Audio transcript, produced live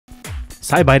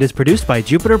SciByte is produced by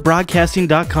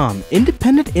JupiterBroadcasting.com,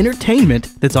 independent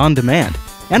entertainment that's on demand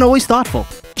and always thoughtful.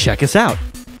 Check us out.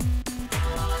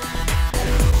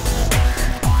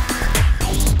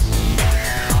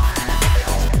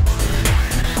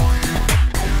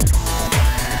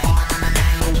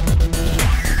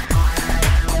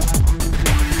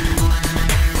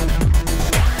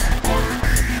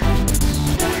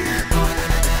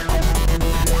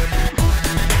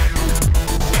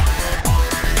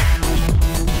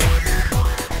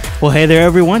 Well, hey there,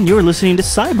 everyone. You're listening to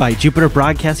SciByte, Jupiter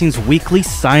Broadcasting's weekly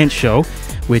science show,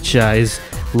 which is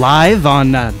live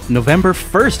on November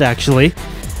 1st, actually,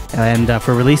 and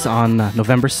for release on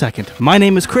November 2nd. My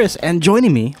name is Chris, and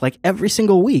joining me, like every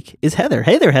single week, is Heather.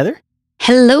 Hey there, Heather.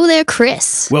 Hello there,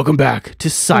 Chris. Welcome back to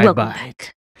SciByte. Welcome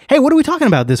back. Hey, what are we talking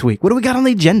about this week? What do we got on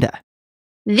the agenda?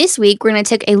 This week, we're going to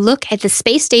take a look at the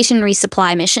space station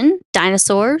resupply mission,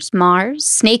 dinosaurs, Mars,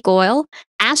 snake oil,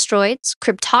 asteroids,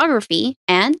 cryptography,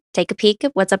 and take a peek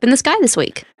at what's up in the sky this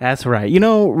week. That's right. You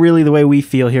know, really the way we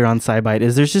feel here on SciByte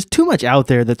is there's just too much out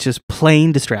there that's just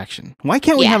plain distraction. Why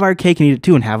can't we have our cake and eat it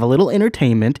too and have a little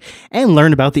entertainment and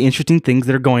learn about the interesting things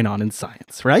that are going on in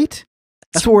science, right?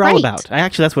 That's what we're all about.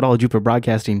 Actually, that's what all of Jupiter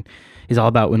Broadcasting is all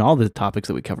about in all the topics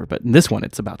that we cover. But in this one,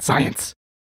 it's about science.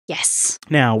 Yes.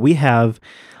 Now, we have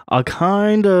a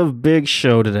kind of big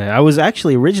show today.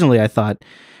 Originally, I thought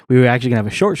we were actually going to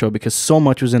have a short show because so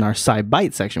much was in our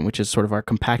SciByte section, which is sort of our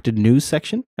compacted news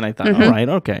section. And I thought, all right,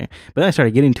 okay. But then I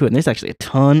started getting to it, and there's actually a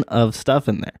ton of stuff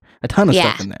in there.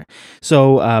 Stuff in there.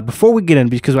 So before we get in,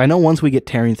 because I know once we get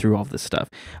tearing through all this stuff,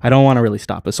 I don't want to really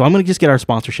stop us. So I'm going to just get our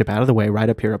sponsorship out of the way right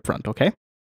up here up front, okay?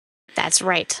 That's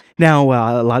right. Now,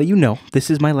 a lot of you know, this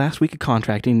is my last week of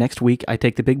contracting. Next week, I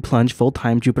take the big plunge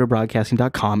full-time,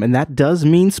 JupiterBroadcasting.com, and that does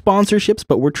mean sponsorships,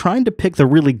 but we're trying to pick the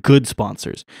really good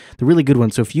sponsors, the really good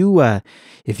ones. So if you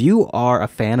are a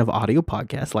fan of audio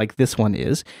podcasts like this one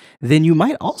is, then you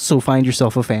might also find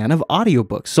yourself a fan of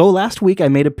audiobooks. So last week, I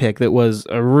made a pick that was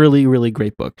a really, really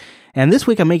great book. And this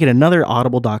week, I'm making another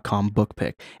Audible.com book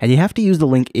pick. And you have to use the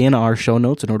link in our show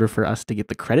notes in order for us to get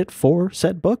the credit for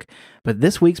said book. But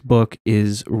this week's book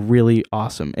is really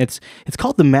awesome. It's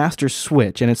called The Master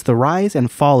Switch, and it's the rise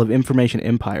and fall of information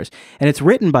empires. And it's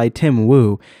written by Tim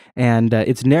Wu, and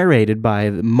it's narrated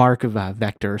by Mark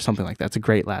Vector or something like that. It's a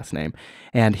great last name.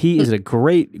 And he is a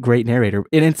great, great narrator.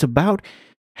 And it's about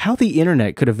how the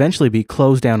internet could eventually be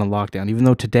closed down and locked down, even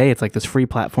though today it's like this free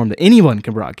platform that anyone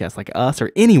can broadcast, like us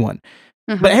or anyone.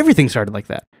 But everything started like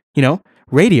that. You know,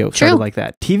 radio started like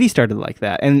that. TV started like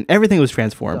that. And everything was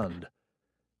transformed.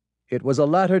 It was a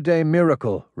latter-day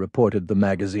miracle, reported the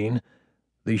magazine.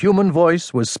 The human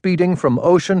voice was speeding from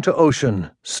ocean to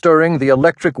ocean, stirring the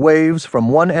electric waves from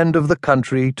one end of the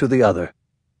country to the other.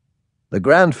 The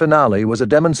grand finale was a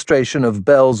demonstration of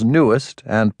Bell's newest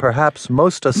and perhaps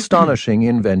most astonishing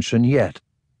invention yet.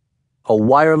 A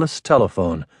wireless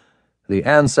telephone, the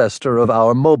ancestor of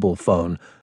our mobile phone.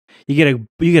 You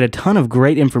get a ton of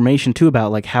great information too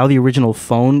about like how the original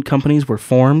phone companies were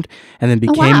formed and then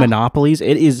became monopolies.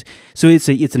 It's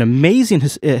an amazing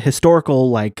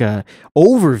historical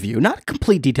overview, not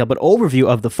complete detail, but overview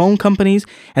of the phone companies,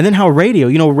 and then how radio.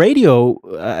 You know, radio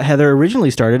Heather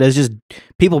originally started as just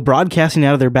people broadcasting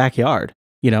out of their backyard.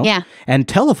 You know, and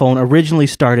telephone originally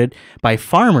started by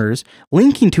farmers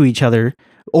linking to each other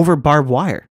over barbed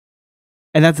wire,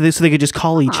 and that's so they could just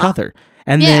call each other.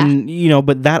 And then, you know,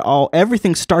 but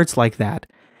everything starts like that.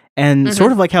 And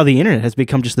sort of like how the internet has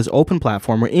become just this open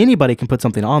platform where anybody can put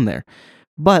something on there.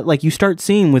 But like you start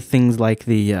seeing with things like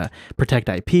the Protect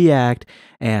IP Act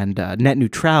and net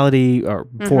neutrality or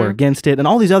for or against it and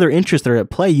all these other interests that are at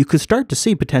play, you could start to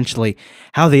see potentially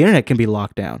how the internet can be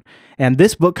locked down. And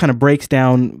this book kind of breaks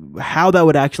down how that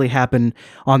would actually happen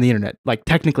on the internet. Like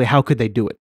technically, how could they do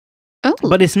it? Oh.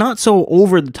 But it's not so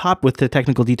over the top with the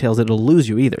technical details that it'll lose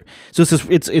you either. So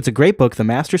it's a great book, The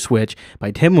Master Switch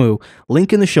by Tim Wu.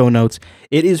 Link in the show notes.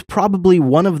 It is probably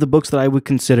one of the books that I would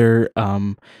consider.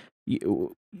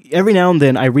 Every now and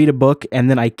then I read a book and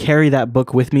then I carry that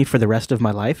book with me for the rest of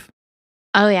my life.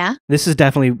 Oh yeah. This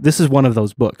is one of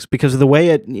those books because of the way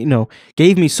it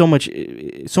gave me so much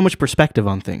perspective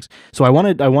on things. So I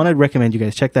want to recommend you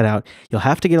guys check that out. You'll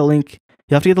have to get a link.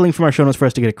 You have to get the link from our show notes for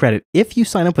us to get a credit. If you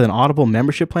sign up with an Audible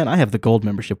membership plan, I have the gold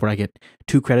membership where I get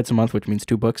 2 credits a month, which means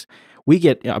 2 books. We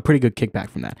get a pretty good kickback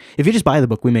from that. If you just buy the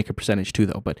book, we make a percentage too,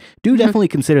 though. But do definitely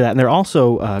consider that. And they're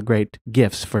also great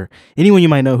gifts for anyone you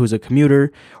might know who's a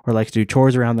commuter or likes to do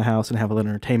chores around the house and have a little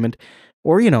entertainment.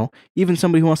 Or, even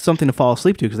somebody who wants something to fall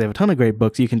asleep to because they have a ton of great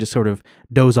books you can just sort of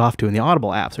doze off to. And the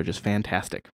Audible apps are just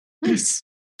fantastic. Nice.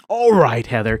 All right,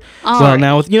 Heather. All Well, right.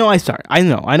 now,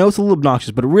 I know it's a little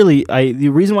obnoxious, but really, the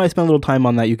reason why I spent a little time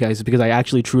on that, you guys, is because I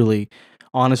actually, truly,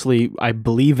 honestly, I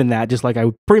believe in that, just like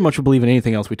I pretty much would believe in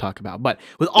anything else we talk about. But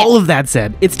with all of that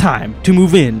said, it's time to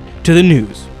move in to the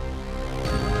news.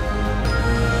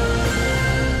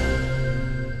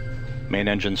 Main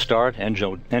engine start,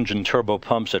 engine turbo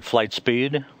pumps at flight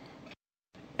speed,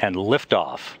 and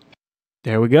liftoff.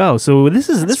 There we go. So this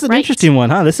is an right. interesting one,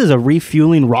 huh? This is a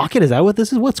refueling rocket. Is that what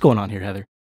this is? What's going on here, Heather?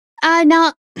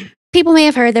 Now, people may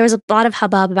have heard there was a lot of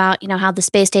hubbub about, how the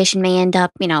space station may end up,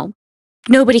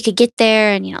 nobody could get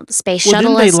there, and, the space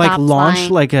shuttle didn't has they stopped launch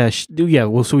flying. like a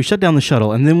so we shut down the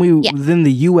shuttle, and then then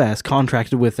the U.S.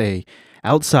 contracted with a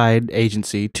outside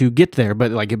agency to get there,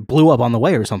 but like it blew up on the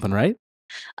way or something, right?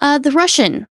 The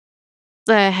Russian,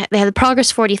 they had the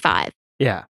Progress 45.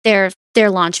 Yeah. Their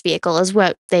launch vehicle is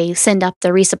what they send up the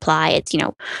resupply. It's,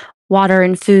 water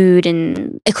and food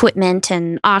and equipment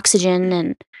and oxygen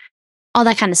and all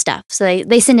that kind of stuff. So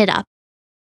they send it up,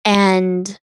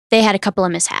 and they had a couple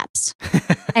of mishaps.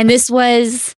 And this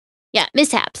was,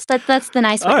 mishaps. That's the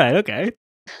nice way. All right. Okay.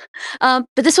 But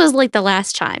this was like the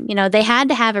last time. They had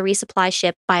to have a resupply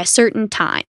ship by a certain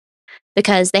time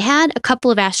because they had a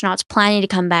couple of astronauts planning to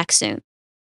come back soon.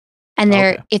 And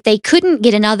if they couldn't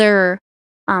get another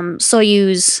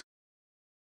Soyuz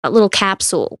little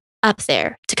capsule up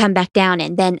there to come back down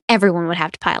in, then everyone would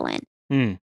have to pile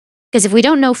in. Because if we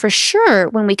don't know for sure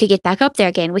when we could get back up there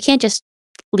again, we can't just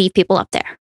leave people up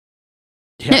there.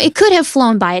 Yeah. Now, it could have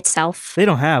flown by itself. They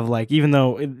don't have, even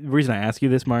though, the reason I ask you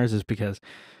this, Mars, is because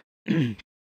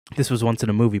this was once in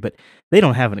a movie, but they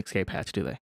don't have an escape hatch, do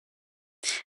they?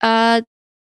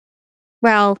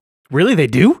 Well... Really, they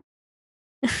do?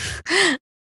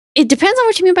 It depends on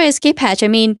what you mean by escape hatch. I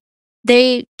mean,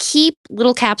 they keep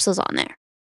little capsules on there.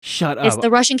 Shut up. It's the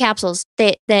Russian capsules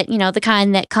that the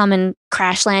kind that come and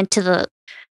crash land to the...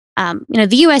 the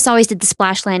U.S. always did the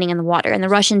splash landing in the water, and the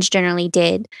Russians generally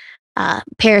did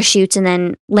parachutes and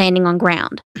then landing on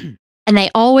ground. And they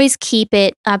always keep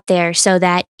it up there so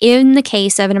that in the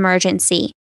case of an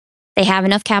emergency, they have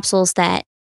enough capsules that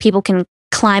people can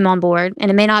climb on board.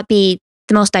 And it may not be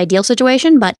the most ideal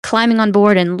situation, but climbing on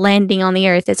board and landing on the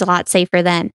Earth is a lot safer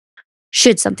than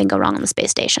should something go wrong on the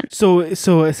space station. So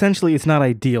essentially, it's not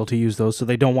ideal to use those, so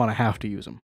they don't want to have to use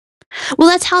them. Well,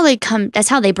 that's how they come. That's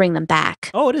how they bring them back.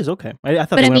 Oh, it is okay. I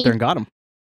thought they went up there and got them.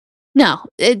 No,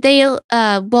 they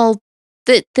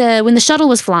when the shuttle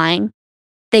was flying,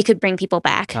 they could bring people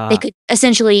back. They could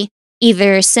essentially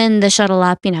either send the shuttle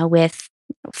up, with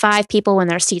 5 people when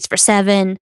there are seats for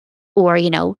 7, or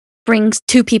bring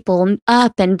 2 people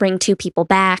up and bring 2 people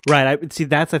back. Right.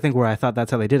 That's I think where I thought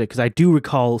that's how they did it, because I do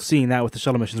recall seeing that with the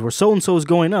shuttle missions where so and so is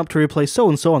going up to replace so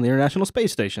and so on the International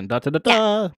Space Station. Da da da da.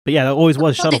 Yeah. But yeah, that always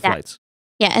was shuttle flights.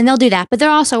 Yeah, and they'll do that. But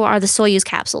there also are the Soyuz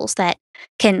capsules that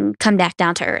can come back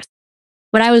down to Earth.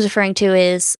 What I was referring to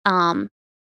is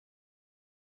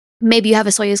maybe you have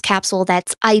a Soyuz capsule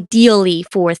that's ideally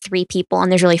for 3 people, and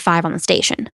there's really 5 on the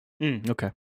station.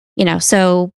 Okay.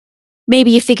 So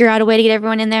maybe you figure out a way to get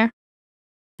everyone in there.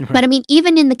 Right. But I mean,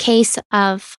 even in the case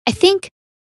of, I think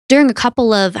during a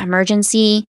couple of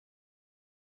emergency,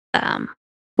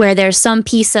 where there's some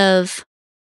piece of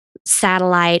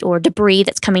satellite or debris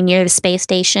that's coming near the space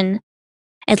station,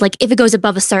 it's like if it goes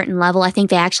above a certain level, I think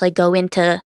they actually go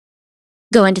into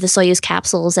the Soyuz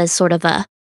capsules as sort of an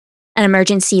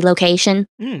emergency location.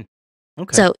 Okay.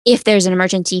 So if there's an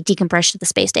emergency decompression of the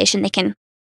space station, they can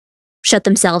shut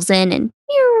themselves in and...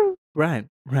 Right.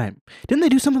 Didn't they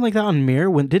do something like that on Mir?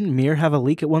 Didn't Mir have a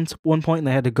leak at one point and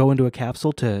they had to go into a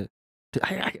capsule to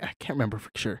I can't remember for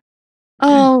sure.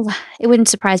 Oh, it wouldn't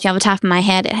surprise me off the top of my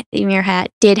head. Mir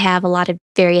did have a lot of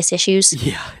various issues.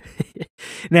 Yeah.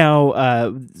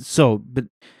 Now, but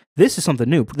this is something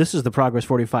new. This is the Progress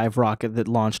 45 rocket that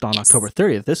launched on October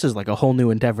 30th. This is like a whole new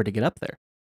endeavor to get up there.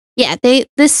 Yeah,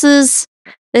 this was,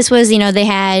 they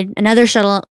had another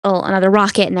shuttle, another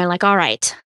rocket, and they're like, all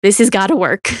right, this has got to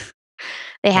work.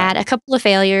 They had a couple of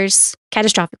failures,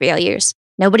 catastrophic failures.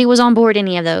 Nobody was on board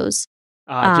any of those.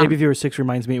 JB Viewer 6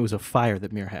 reminds me it was a fire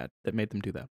that Mir had that made them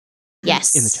do that.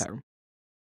 Yes. In the chat room.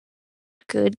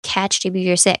 Good catch, JB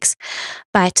Viewer 6.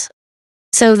 But,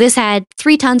 so this had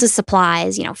 3 tons of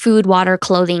supplies, food, water,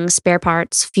 clothing, spare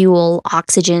parts, fuel,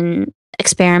 oxygen,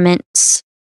 experiments.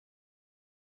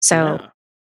 So... Yeah.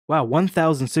 Wow,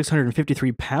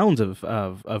 1,653 pounds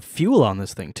of fuel on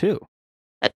this thing, too.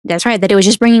 That's right, that it was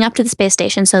just bringing up to the space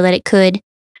station so that it could,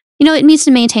 it needs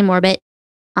to maintain orbit.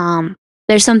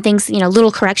 There's some things,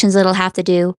 little corrections that it'll have to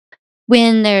do.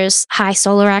 When there's high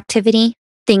solar activity,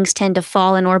 things tend to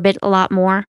fall in orbit a lot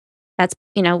more. That's,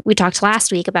 we talked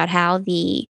last week about how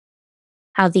the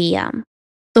how the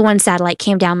one satellite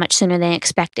came down much sooner than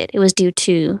expected. It was due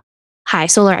to high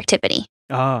solar activity.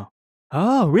 Oh,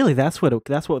 really? That's what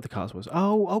the cause was.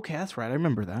 Oh, okay, that's right. I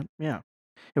remember that. Yeah,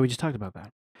 we just talked about that.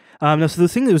 No, so the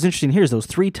thing that was interesting here is those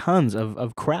 3 tons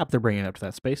of crap they're bringing up to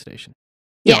that space station.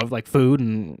 You know, like food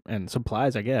and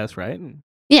supplies, I guess, right?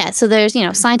 Yeah, so there's,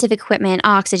 scientific equipment,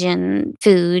 oxygen,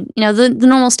 food, the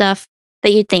normal stuff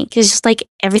that you'd think is just like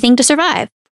everything to survive.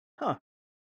 Huh.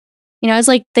 It's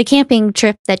like the camping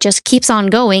trip that just keeps on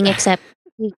going, except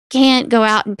you can't go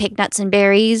out and pick nuts and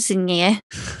berries, and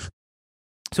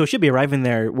So it should be arriving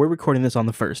there. We're recording this on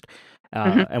the 1st,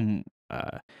 and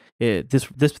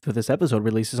this episode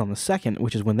releases on the 2nd,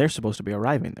 which is when they're supposed to be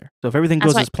arriving there. So if everything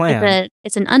goes as planned,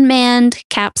 it's an unmanned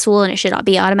capsule, and it should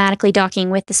be automatically docking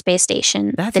with the space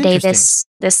station the day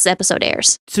this episode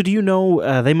airs. So do you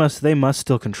know they must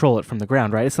still control it from the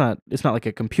ground, right? It's not like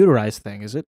a computerized thing,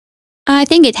 is it? I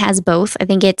think it has both. I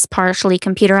think it's partially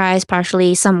computerized,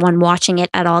 partially someone watching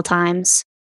it at all times.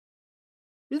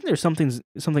 Isn't there something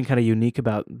kind of unique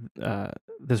about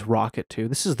this rocket too?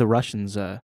 This is the Russians'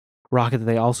 rocket that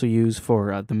they also use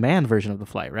for the manned version of the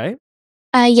flight, right?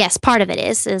 Yes, part of it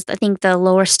is I think the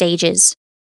lower stages.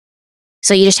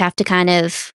 So you just have to kind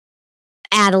of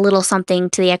add a little something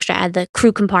to the extra, add the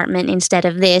crew compartment instead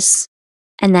of this,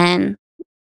 and then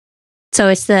so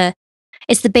it's the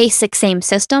basic same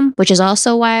system, which is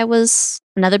also why it was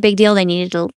another big deal. They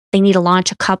need to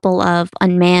launch a couple of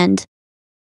unmanned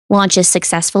launches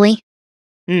successfully.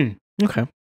 Okay.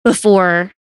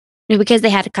 Because they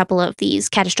had a couple of these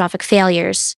catastrophic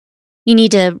failures, you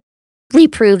need to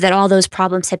reprove that all those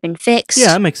problems have been fixed. Yeah,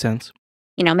 that makes sense.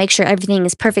 Make sure everything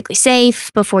is perfectly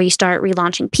safe before you start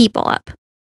relaunching people up.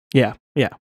 Yeah.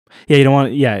 You don't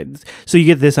want. So you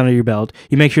get this under your belt.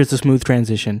 You make sure it's a smooth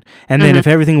transition, and then if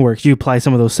everything works, you apply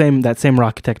some of that same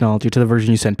rocket technology to the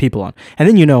version you send people on, and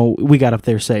then we got up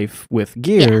there safe with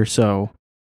gear. So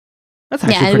that's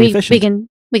actually pretty efficient.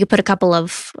 We could put a couple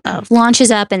of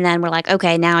launches up, and then we're like,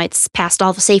 okay, now it's past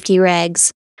all the safety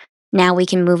regs. Now we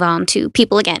can move on to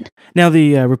people again. Now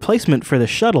the replacement for the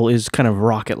shuttle is kind of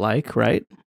rocket-like, right?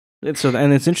 And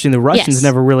it's interesting. The Russians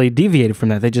never really deviated from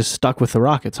that. They just stuck with the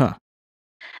rockets, huh?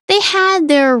 They had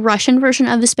their Russian version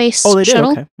of the space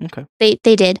shuttle. Okay.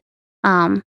 They did.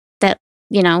 That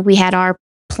we had our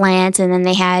plans, and then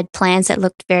they had plans that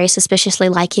looked very suspiciously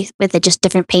like it with a just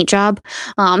different paint job.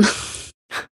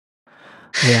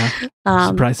 Yeah.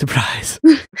 Surprise, surprise.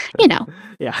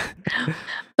 Yeah.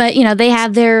 But they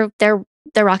have their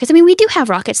rockets. I mean, we do have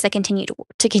rockets that continue to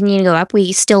go up.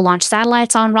 We still launch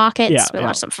satellites on rockets. Yeah, we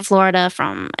launched them from Florida,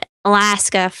 from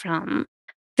Alaska, from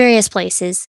various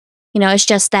places. It's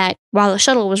just that while the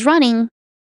shuttle was running,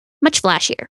 much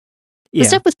flashier. The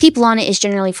stuff with people on it is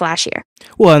generally flashier.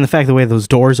 Well, and the fact the way those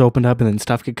doors opened up and then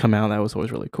stuff could come out, that was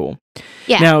always really cool.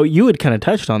 Yeah. Now, you had kind of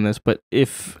touched on this, but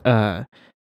if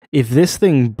this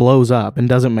thing blows up and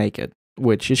doesn't make it,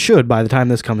 which it should by the time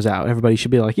this comes out, everybody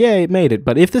should be like, "Yay, it made it."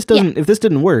 But if this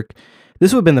didn't work,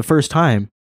 this would have been the first time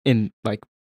in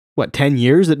 10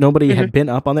 years that nobody had been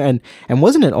up on there, and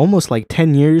wasn't it almost like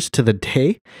 10 years to the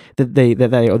day that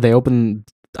they opened?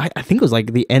 I think it was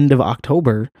like the end of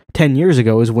October 10 years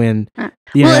ago is when.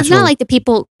 It's not like the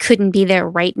people couldn't be there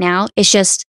right now. It's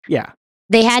just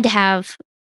they had to have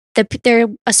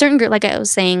a certain group. Like I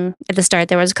was saying at the start,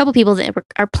 there was a couple people that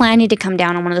are planning to come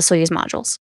down on one of the Soyuz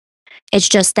modules. It's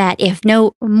just that if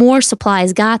no more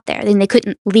supplies got there, then they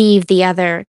couldn't leave the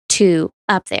other 2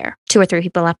 up there, 2 or 3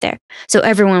 people up there. So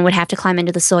everyone would have to climb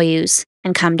into the Soyuz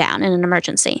and come down in an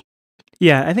emergency.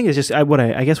 Yeah, I think it's just I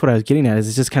guess what I was getting at is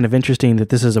it's just kind of interesting that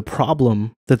this is a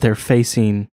problem that they're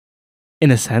facing,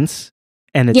 in a sense,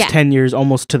 and it's 10 years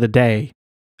almost to the day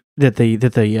that the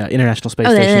International Space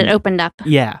Station that it opened up.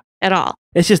 Yeah, at all.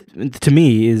 It's just, to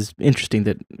me, is interesting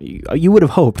that you would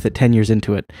have hoped that 10 years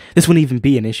into it, this wouldn't even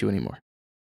be an issue anymore.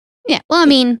 Yeah, well, I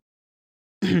mean,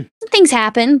 things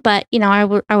happen, but I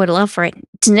would love for it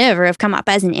to never have come up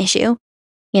as an issue,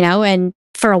 and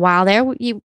for a while there,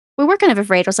 we were kind of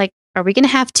afraid. I was like, are we going to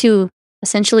have to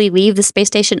essentially leave the space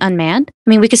station unmanned? I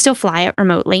mean, we could still fly it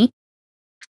remotely,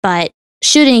 but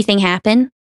should anything happen,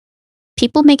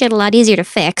 people make it a lot easier to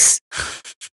fix.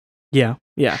 Yeah.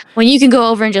 When you can go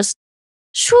over and just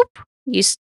swoop, you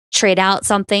trade out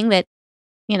something that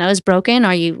is broken,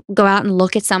 or you go out and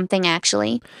look at something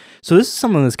actually. So this is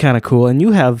something that's kind of cool, and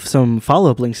you have some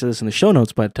follow-up links to this in the show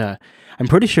notes, but I'm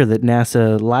pretty sure that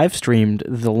NASA live streamed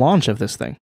the launch of this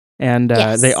thing. And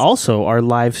they also are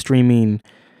live streaming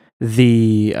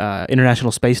the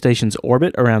International Space Station's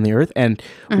orbit around the Earth. And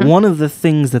one of the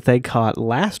things that they caught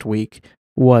last week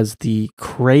was the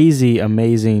crazy,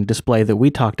 amazing display that we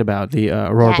talked about, the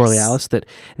Aurora Yes. Borealis, that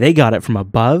they got it from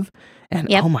above. And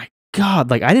Yep. oh my God,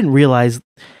 like I didn't realize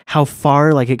how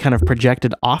far like it kind of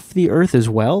projected off the Earth as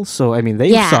well. So, I mean, they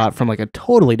Yeah. saw it from like a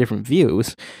totally different view.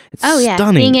 It's Oh yeah,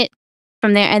 stunning. seeing it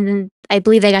from there, and then I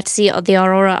believe they got to see the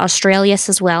Aurora Australis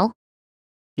as well.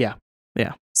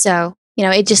 Yeah. So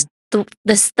it just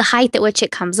the height at which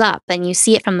it comes up, and you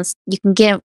see it from this, you can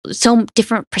get so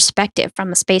different perspective from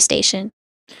the space station.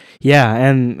 Yeah,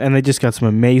 and they just got some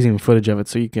amazing footage of it,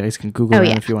 so you guys can Google Oh, it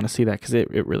yeah. if you want to see that, because it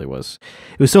really was.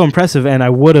 It was so impressive, and I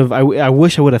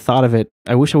wish I would have thought of it.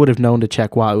 I wish I would have known to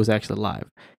check while it was actually live,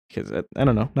 because I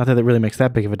don't know, not that it really makes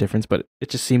that big of a difference, but it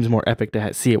just seems more epic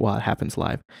to see it while it happens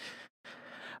live.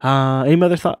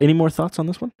 Any more thoughts on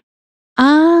this one?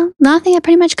 No, I think that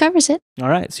pretty much covers it. All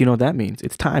right, so you know what that means.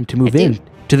 It's time to move I do. in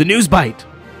to the news bite.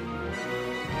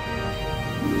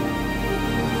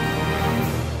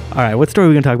 All right, what story are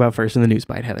we going to talk about first in the news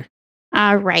bite, Heather?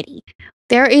 Alrighty.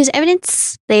 There is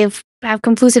evidence, they have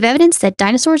conclusive evidence that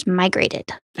dinosaurs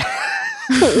migrated.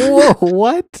 Whoa,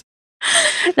 what?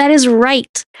 That is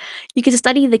right. You can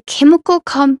study the chemical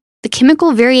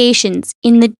variations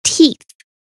in the teeth,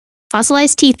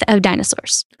 fossilized teeth of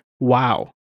dinosaurs.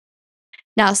 Wow.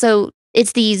 Now, so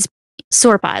it's these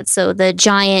sauropods. So the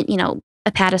giant,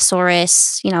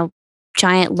 Apatosaurus,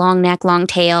 giant long neck, long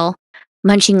tail,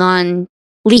 munching on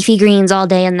leafy greens all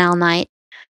day and all night.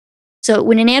 So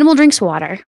when an animal drinks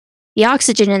water, the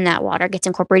oxygen in that water gets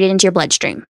incorporated into your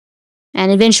bloodstream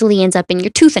and eventually ends up in your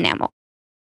tooth enamel.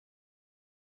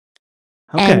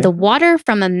 Okay. And the water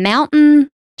from a mountain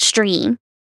stream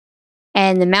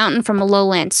and the mountain from a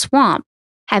lowland swamp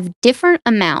have different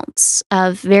amounts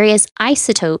of various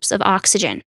isotopes of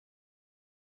oxygen.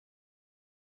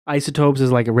 Isotopes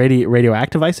is like a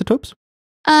radioactive isotopes?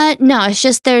 No, it's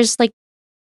just there's like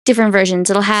different versions.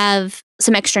 It'll have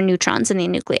some extra neutrons in the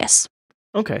nucleus.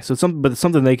 Okay, so it's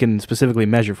something they can specifically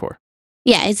measure for.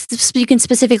 Yeah, you can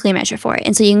specifically measure for it,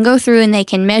 and so you can go through and they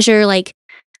can measure like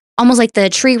almost like the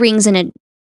tree rings in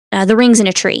the rings in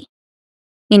a tree.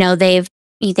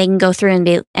 They can go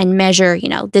through and measure.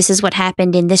 This is what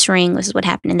happened in this ring. This is what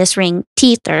happened in this ring.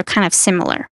 Teeth are kind of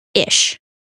similar-ish.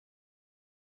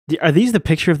 Are these the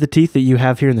picture of the teeth that you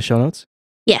have here in the show notes?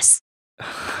 Yes.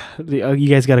 You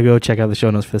guys got to go check out the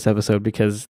show notes for this episode,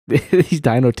 because these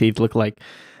dino teeth look like,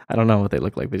 I don't know what they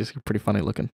look like. They're just pretty funny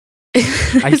looking.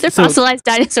 They're fossilized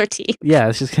dinosaur teeth. Yeah,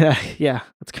 it's just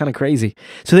it's kind of crazy.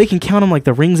 So they can count them like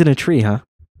the rings in a tree, huh?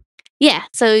 Yeah,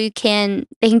 so they can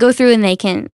go through and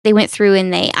they went through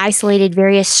and they isolated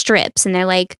various strips, and they're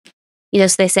like, so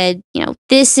they said,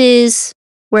 this is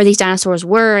where these dinosaurs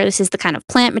were. This is the kind of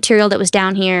plant material that was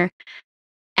down here.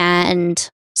 And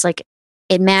it's like,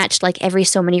 it matched like every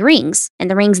so many rings. And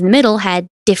the rings in the middle had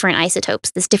different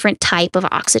isotopes, this different type of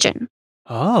oxygen.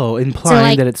 Oh,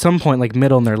 implying that at some point, like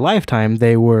middle in their lifetime,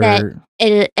 they were...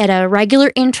 At a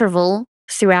regular interval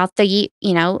throughout the,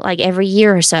 like every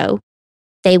year or so,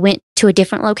 they went to a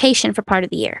different location for part of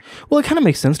the year. Well, it kind of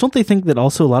makes sense. Don't they think that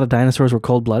also a lot of dinosaurs were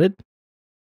cold-blooded?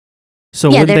 So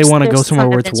Yeah, wouldn't they want to go there's somewhere some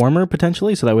where it's evidence. warmer,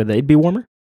 potentially, so that way they'd be warmer?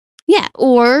 Yeah,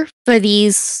 or for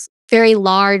these very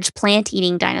large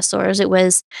plant-eating dinosaurs, it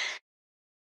was,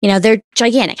 they're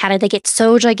gigantic. How did they get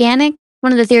so gigantic?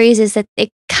 One of the theories is that it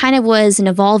kind of was an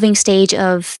evolving stage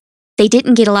of they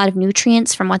didn't get a lot of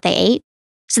nutrients from what they ate,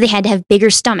 so they had to have bigger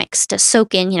stomachs to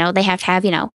soak in. They have to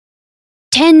have,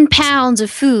 10 pounds of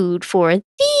food for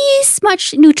these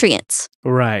much nutrients.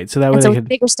 Right, so that way And they so with a could...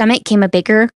 bigger stomach came a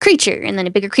bigger creature, and then a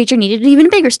bigger creature needed an even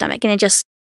bigger stomach, and it just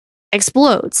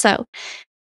explodes. So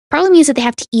probably means that they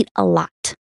have to eat a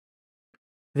lot.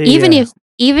 Even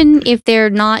if they're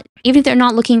not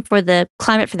looking for the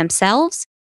climate for themselves,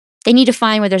 they need to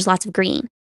find where there's lots of green.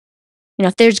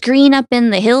 If there's green up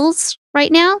in the hills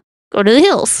right now, go to the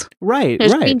hills. Right,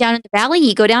 There's right. green down in the valley,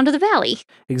 you go down to the valley.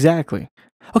 Exactly.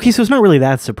 Okay, so it's not really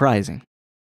that surprising.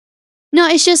 No,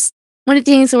 it's just one of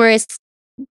the things where it's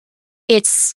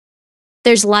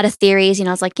there's a lot of theories.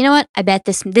 It's like, what? I bet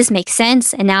this makes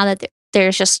sense. And now that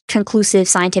there's just conclusive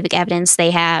scientific evidence, they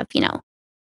have, Well,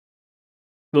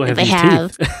 they these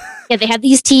have teeth. yeah, they have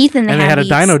these teeth, and They have had a these,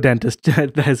 dino dentist,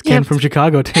 as Ken Yep. from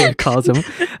Chicago calls him,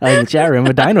 in the chat room,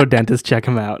 a dino dentist check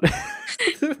him out.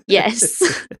 Yes.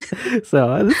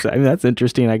 So that's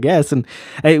interesting, I guess. And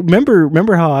I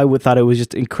remember how thought it was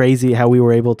just crazy how we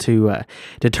were able to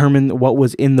determine what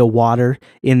was in the water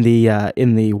in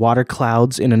the water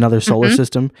clouds in another solar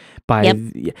system by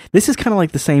this is kind of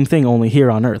like the same thing only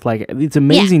here on Earth. Like it's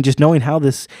amazing just knowing how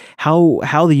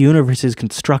the universe is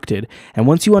constructed, and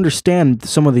once you understand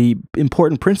some of the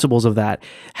important principles of that,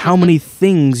 how many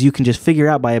things you can just figure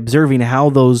out by observing how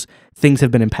those things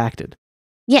have been impacted.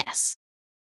 Yes.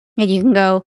 And you can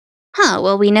go,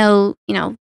 well, we know,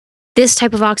 this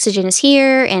type of oxygen is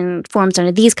here and forms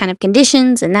under these kind of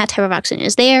conditions, and that type of oxygen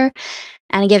is there.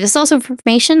 And it gives us also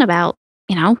information about,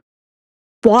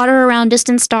 water around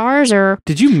distant stars or...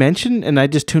 Did you mention, and I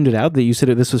just tuned it out, that you said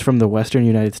this was from the Western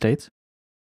United States?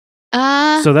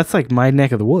 So that's like my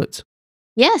neck of the woods.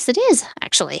 Yes, it is,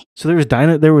 actually. So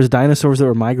there was dinosaurs that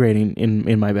were migrating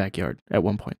in my backyard at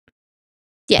one point.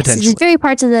 Yes, it's very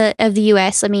parts of the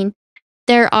U.S. I mean,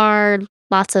 there are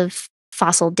lots of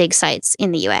fossil dig sites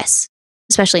in the U.S.,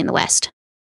 especially in the West.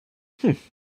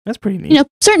 That's pretty neat.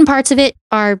 Certain parts of it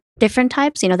are different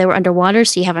types. They were underwater,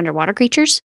 so you have underwater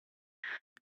creatures.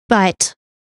 But...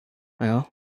 Well,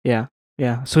 yeah.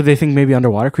 So they think maybe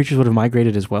underwater creatures would have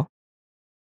migrated as well?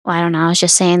 Well, I don't know. I was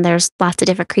just saying there's lots of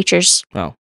different creatures.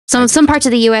 Oh. Some parts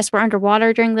of the U.S. were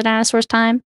underwater during the dinosaurs'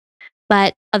 time,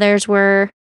 but other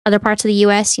parts of the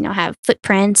U.S., have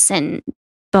footprints and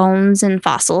bones and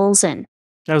fossils. And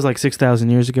that was like 6,000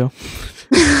 years ago.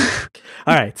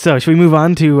 All right, so should we move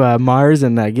on to Mars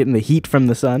and getting the heat from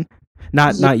the sun?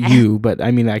 Not you, but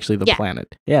I mean actually the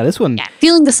planet. Yeah, this one. Yeah,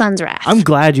 feeling the sun's wrath. I'm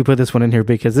glad you put this one in here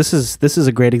because this is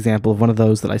a great example of one of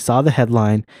those that I saw the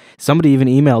headline. Somebody even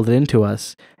emailed it into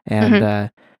us,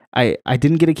 and I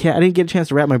didn't get a chance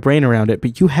to wrap my brain around it.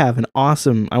 But you have an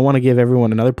awesome. I want to give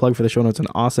everyone another plug for the show notes. An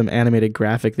awesome animated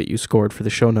graphic that you scored for the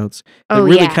show notes. It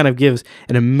really kind of gives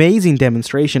an amazing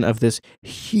demonstration of this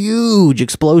huge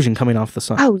explosion coming off the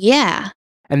sun. Oh yeah.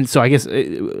 And so I guess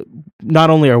not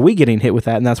only are we getting hit with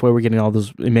that, and that's why we're getting all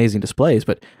those amazing displays,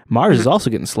 but Mars is also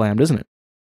getting slammed, isn't it?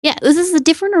 Yeah, this is a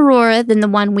different aurora than the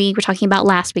one we were talking about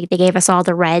last week. They gave us all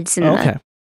the reds.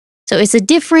 So it's a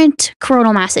different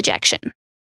coronal mass ejection.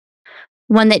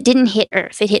 One that didn't hit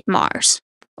Earth, it hit Mars.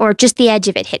 Or just the edge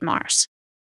of it hit Mars.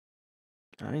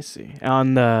 I see.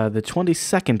 On the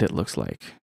 22nd, it looks like.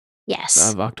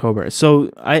 Yes. Of October. So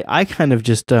I kind of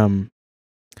just...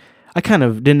 I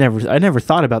never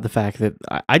thought about the fact that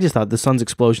I just thought the sun's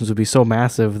explosions would be so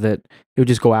massive that it would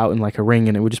just go out in like a ring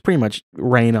and it would just pretty much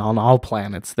rain on all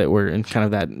planets that were in kind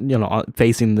of that,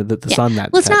 facing the sun. Well,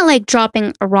 it's not like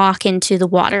dropping a rock into the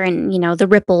water and, the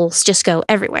ripples just go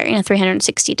everywhere,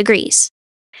 360 degrees.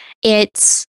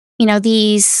 It's,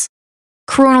 these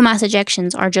coronal mass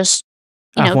ejections are just,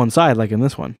 off one side, like in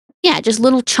this one. Yeah, just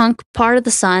little chunk part of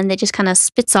the sun that just kind of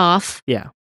spits off.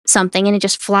 Yeah. Something and it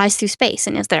just flies through space.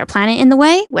 And is there a planet in the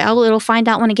way? Well, it'll find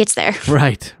out when it gets there.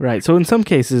 Right. So in some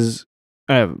cases,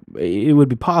 it would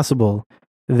be possible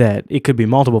that it could be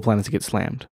multiple planets that get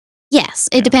slammed. Yes,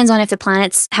 it depends on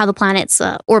how the planet's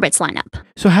orbits line up.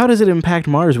 So how does it impact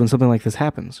Mars when something like this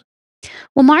happens?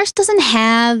 Well, Mars doesn't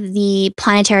have the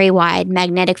planetary-wide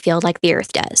magnetic field like the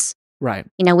Earth does. Right.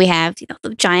 We have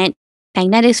the giant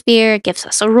magnetic sphere. It gives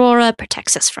us aurora,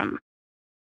 protects us from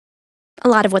a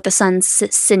lot of what the sun's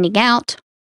sending out.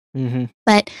 Mm-hmm.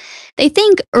 But they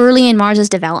think early in Mars's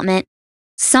development,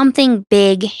 something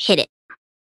big hit it.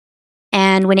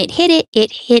 And when it hit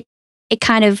it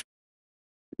kind of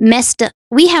messed up.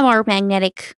 We have our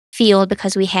magnetic field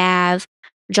because we have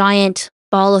a giant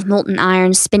ball of molten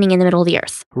iron spinning in the middle of the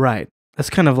Earth. Right. That's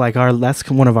kind of like that's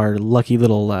one of our lucky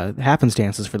little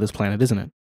happenstances for this planet, isn't it?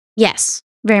 Yes,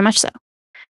 very much so.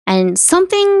 And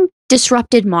something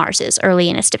disrupted Mars's early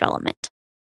in its development.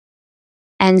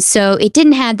 And so it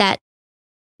didn't have that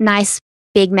nice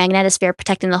big magnetosphere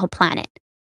protecting the whole planet.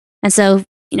 And so,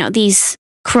 these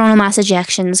coronal mass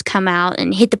ejections come out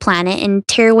and hit the planet and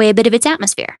tear away a bit of its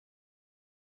atmosphere.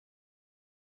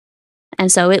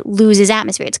 And so it loses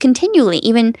atmosphere. It's continually,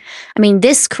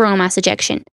 this coronal mass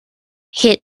ejection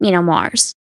hit,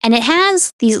 Mars. And it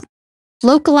has these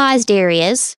localized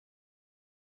areas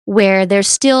where there's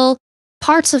still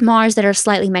parts of Mars that are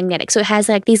slightly magnetic. So it has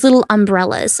like these little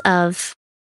umbrellas of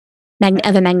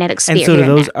a magnetic sphere.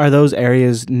 And so are those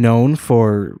areas known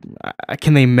for,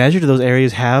 can they measure, do those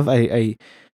areas have a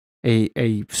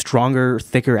stronger,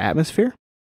 thicker atmosphere?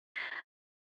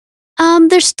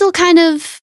 They're still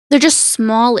they're just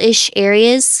small-ish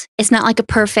areas. It's not like a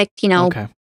perfect,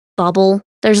 bubble.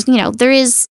 There's, there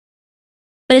is,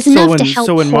 but it's enough to help.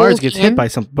 So when Mars gets hit by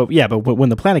something, but when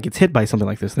the planet gets hit by something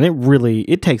like this, then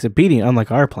it takes a beating,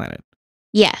 unlike our planet.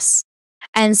 Yes.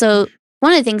 And so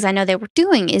one of the things I know they were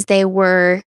doing is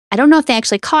I don't know if they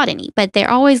actually caught any, but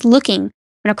they're always looking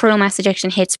when a coronal mass ejection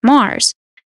hits Mars.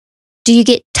 Do you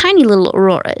get tiny little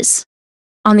auroras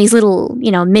on these little,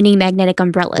 mini magnetic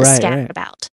umbrellas scattered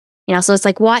about? So it's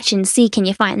like watch and see, can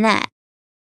you find that?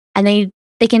 And they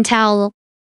can tell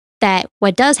that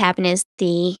what does happen is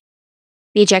the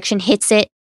ejection hits it,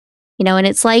 and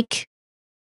it's like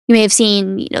you may have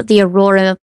seen, the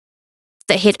aurora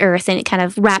that hit Earth and it kind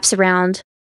of wraps around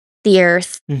the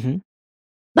Earth. Mm-hmm.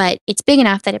 But it's big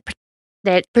enough that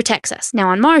it protects us. Now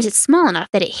on Mars, it's small enough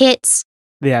that it hits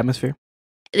the atmosphere.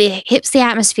 It hits the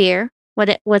atmosphere,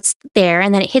 what's there,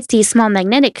 and then it hits these small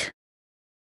magnetic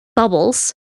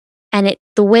bubbles, and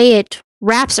the way it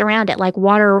wraps around it like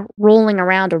water rolling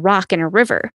around a rock in a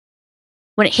river.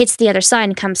 When it hits the other side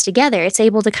and comes together, it's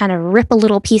able to kind of rip a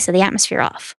little piece of the atmosphere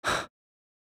off.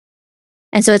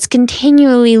 And so it's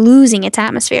continually losing its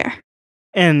atmosphere.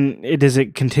 And does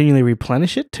it continually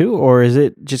replenish it too, or is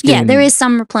it just getting... Yeah, there is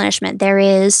some replenishment. There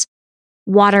is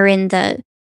water in the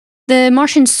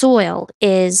Martian soil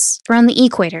is around the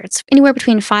equator. It's anywhere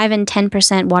between 5 and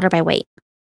 10% water by weight.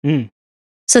 Mm.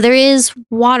 So there is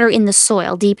water in the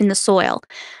soil, deep in the soil.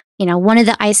 One of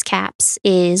the ice caps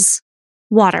is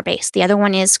water-based. The other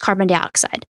one is carbon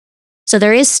dioxide. So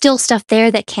there is still stuff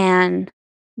there that can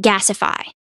gasify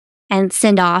and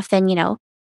send off, and,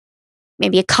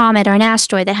 maybe a comet or an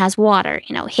asteroid that has water,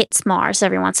 hits Mars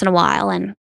every once in a while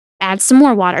and adds some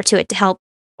more water to it to help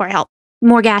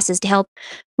more gases to help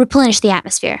replenish the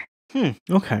atmosphere.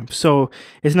 Okay. So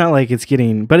it's not like it's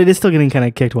getting, but it is still getting kind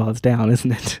of kicked while it's down,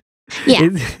 isn't it? Yeah.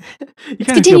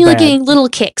 It's continually getting little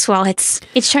kicks while it's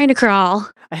trying to crawl.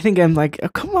 I think I'm like, oh,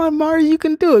 come on, Mars, you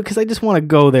can do it, because I just want to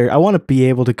go there. I want to be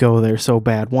able to go there so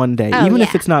bad one day, even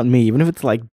if it's not me, even if it's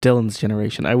like Dylan's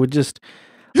generation. I would just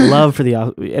love for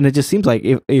and it just seems like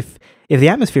if the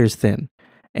atmosphere is thin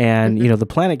and the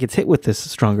planet gets hit with this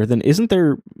stronger, then isn't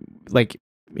there, like,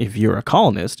 if you're a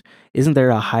colonist, isn't there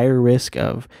a higher risk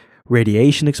of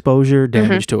radiation exposure,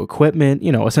 damage to equipment,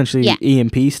 essentially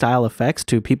EMP style effects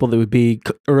to people that would be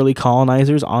early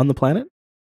colonizers on the planet?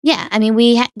 Yeah, I mean,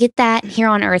 we get that here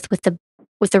on Earth with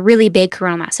the really big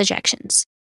coronal mass ejections.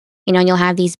 And you'll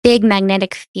have these big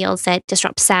magnetic fields that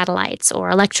disrupt satellites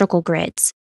or electrical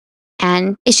grids.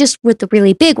 And it's just with the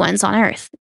really big ones on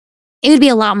Earth. It would be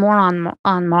a lot more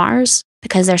on Mars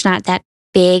because there's not that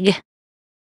big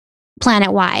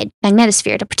planet-wide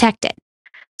magnetosphere to protect it.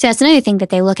 So that's another thing that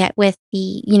they look at with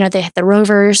they have the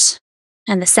rovers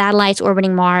and the satellites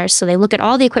orbiting Mars. So they look at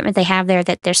all the equipment they have there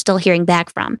that they're still hearing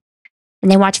back from. And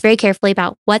they watch very carefully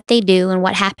about what they do and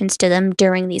what happens to them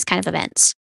during these kind of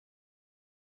events.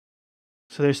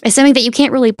 So it's something that you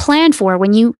can't really plan for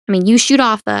when you shoot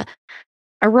off a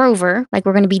rover, like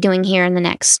we're going to be doing here in the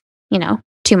next,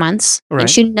 2 months, and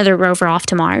shoot another rover off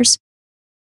to Mars.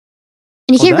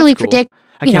 And you can't really predict.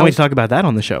 I can't wait to talk about that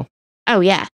on the show. Oh,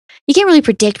 yeah. You can't really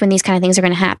predict when these kind of things are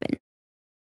going to happen.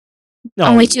 No,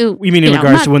 Only to, you mean in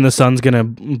regards to when the sun's going to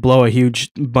blow a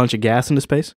huge bunch of gas into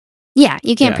space? Yeah,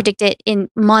 you can't predict it in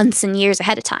months and years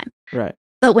ahead of time. Right.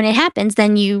 But when it happens,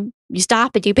 then you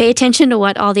stop and you pay attention to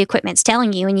what all the equipment's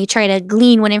telling you, and you try to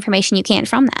glean what information you can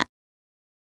from that.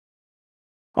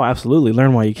 Oh, absolutely.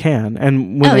 Learn while you can.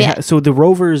 And when so the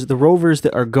rovers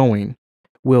that are going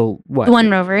will what? The one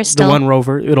rover is still... The one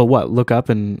rover, it'll what? Look up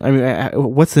and...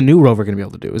 what's the new rover going to be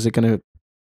able to do? Is it going to...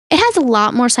 It has a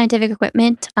lot more scientific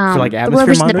equipment. For like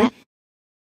atmosphere monitoring?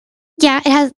 Yeah, it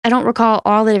has... I don't recall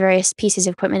all the various pieces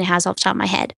of equipment it has off the top of my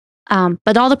head.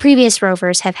 But all the previous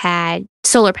rovers have had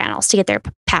solar panels to get their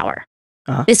power.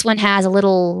 Uh-huh. This one has a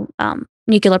little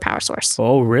nuclear power source.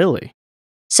 Oh, really?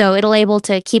 So it'll able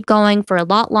to keep going for a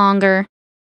lot longer.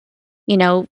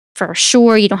 For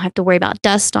sure, you don't have to worry about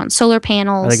dust on solar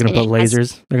panels. Are they going to put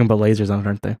lasers? They're going to put lasers on it,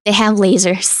 aren't they? They have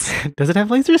lasers. Does it have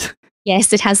lasers?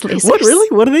 Yes, it has lasers. What,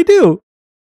 really? What do they do?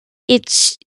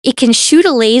 It can shoot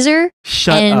a laser.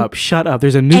 Shut up.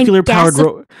 There's a nuclear powered...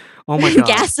 Oh my God.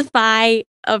 Gasify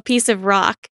a piece of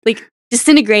rock. Like,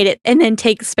 disintegrate it and then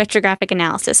take spectrographic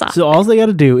analysis off. So all they got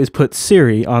to do is put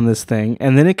Siri on this thing,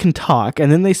 and then it can talk, and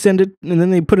then they send it, and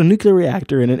then they put a nuclear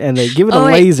reactor in it, and they give it a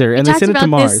laser, and they send it to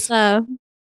Mars. I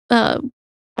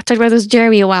talked about this with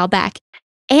Jeremy a while back,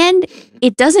 and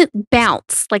it doesn't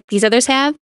bounce like these others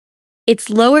have. It's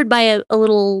lowered by a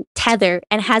little tether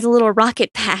and has a little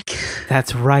rocket pack.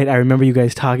 That's right. I remember you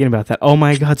guys talking about that. Oh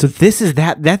my God. So this is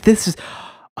this is...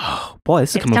 Oh boy,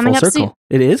 this is coming full circle. Soon.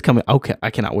 It is coming. Okay,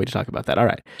 I cannot wait to talk about that. All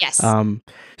right. Yes.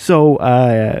 So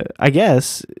I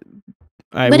guess.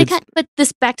 But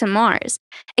this back to Mars.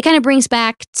 It kind of brings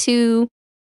back to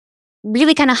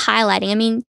really kind of highlighting. I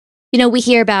mean, we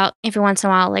hear about every once in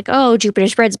a while, like, oh,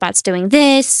 Jupiter's red spot's doing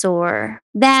this or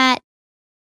that.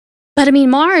 But I mean,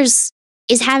 Mars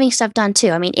is having stuff done too.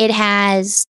 I mean, it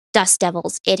has dust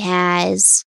devils. It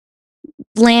has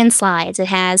landslides. It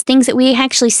has things that we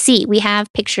actually see. We have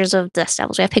pictures of dust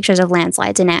devils. We have pictures of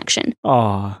landslides in action.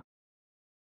 Aw.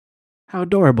 How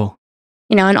adorable.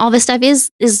 And all this stuff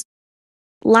is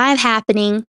live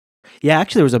happening. Yeah,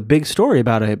 actually, there was a big story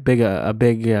about a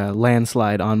big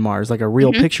landslide on Mars, like a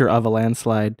real picture of a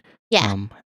landslide. Yeah.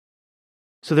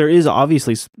 So there is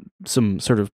obviously some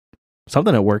sort of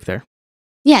something at work there.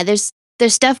 Yeah, there's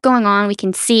stuff going on. We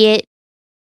can see it.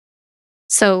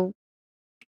 So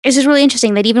it's just really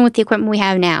interesting that even with the equipment we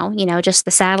have now, just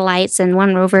the satellites and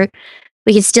one rover,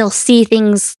 we can still see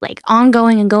things like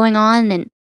ongoing and going on. And,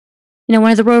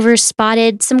 one of the rovers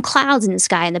spotted some clouds in the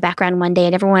sky in the background one day,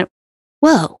 and everyone went,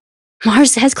 whoa,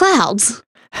 Mars has clouds.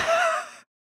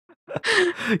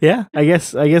 Yeah, I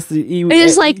guess you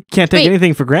like, can't take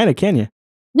anything for granted, can you?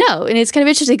 No, and it's kind of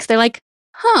interesting because they're like,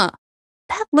 huh,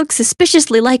 that looks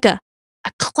suspiciously like a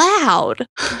cloud.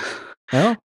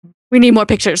 Well, we need more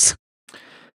pictures.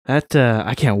 That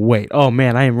I can't wait. Oh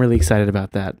man, I am really excited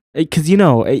about that. Because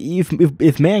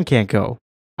if man can't go,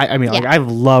 I mean, like I've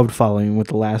loved following what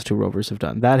the last two rovers have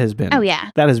done. That has been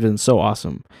that has been so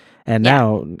awesome. And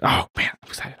now, oh man,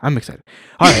 I'm excited.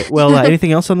 All right, well,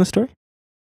 anything else on this story?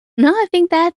 No, I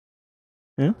think that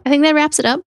wraps it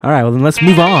up. All right, well then let's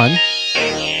move on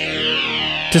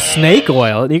to snake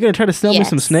oil. You're gonna try to sell me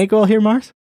some snake oil here,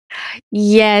 Mars?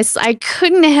 Yes, I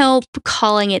couldn't help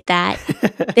calling it that.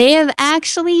 They have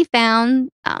actually found,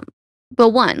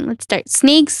 let's start.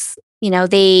 Snakes,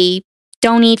 they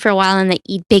don't eat for a while and they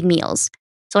eat big meals.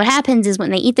 So what happens is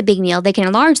when they eat the big meal, they can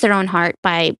enlarge their own heart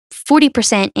by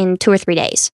 40% in 2 or 3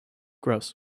 days.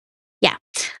 Gross. Yeah.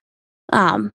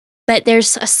 But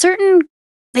there's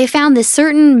they found this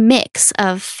certain mix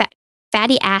of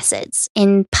fatty acids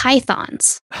in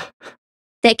pythons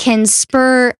that can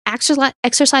spur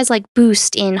exercise-like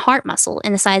boost in heart muscle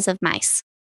in the size of mice.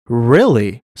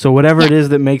 Really? So whatever it is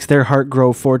that makes their heart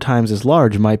grow 4 times as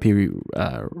large might be, you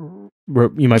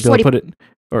might be able to put it,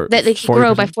 or that they can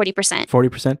grow by 40%.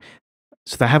 40%.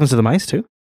 So that happens to the mice too?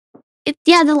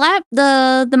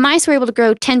 The mice were able to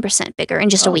grow 10% bigger in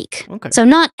just a week. Okay. So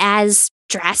not as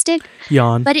drastic.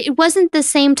 Yawn. But it wasn't the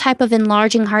same type of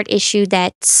enlarging heart issue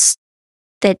that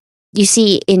you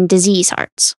see in disease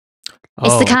hearts.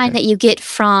 It's the kind that you get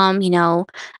from,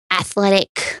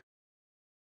 athletic,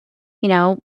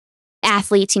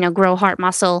 athletes, grow heart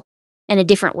muscle in a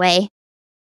different way.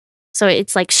 So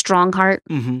it's like strong heart.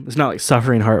 Mm-hmm. It's not like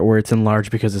suffering heart where it's enlarged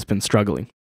because it's been struggling.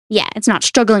 Yeah, it's not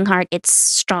struggling heart, it's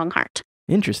strong heart.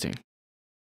 Interesting.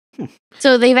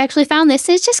 So they've actually found this.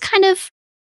 It's just kind of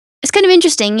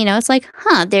interesting, it's like,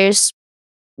 there's,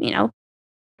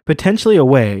 potentially a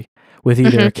way with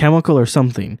either a chemical or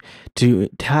something to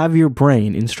have your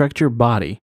brain instruct your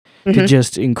body to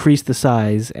just increase the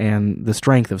size and the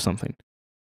strength of something.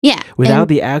 Yeah. Without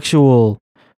the actual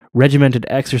regimented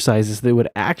exercises that it would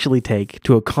actually take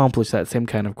to accomplish that same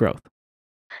kind of growth.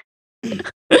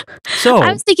 So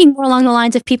I was thinking more along the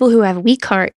lines of people who have weak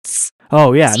hearts.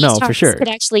 Oh yeah, no, for sure. Could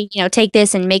actually, take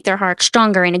this and make their heart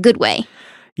stronger in a good way.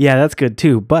 Yeah, that's good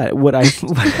too. But what I I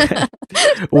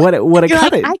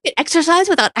could exercise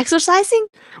without exercising?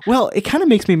 Well, it kind of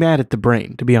makes me mad at the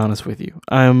brain, to be honest with you.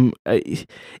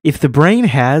 If the brain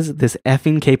has this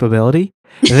effing capability,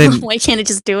 then why can't it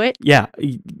just do it? Yeah,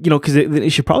 because it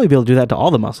should probably be able to do that to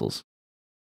all the muscles.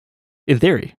 In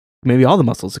theory, maybe all the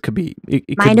muscles. It could be.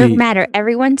 Mind over matter.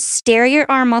 Everyone, stare your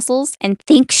arm muscles and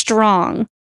think strong.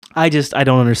 I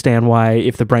don't understand why,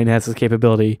 if the brain has this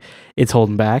capability, it's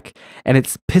holding back. And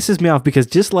it pisses me off because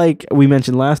just like we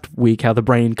mentioned last week, how the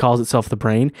brain calls itself the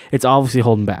brain, it's obviously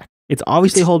holding back. It's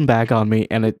obviously holding back on me,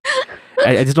 and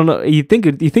I just don't know. You think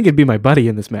it'd be my buddy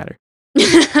in this matter?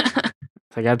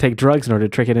 I got to take drugs in order to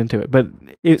trick it into it. But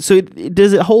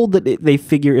does it hold that they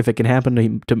figure if it can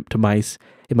happen to mice,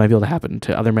 it might be able to happen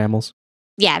to other mammals?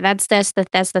 Yeah, that's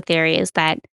the theory, is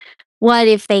that what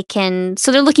if they can...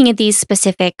 So they're looking at these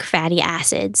specific fatty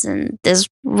acids and this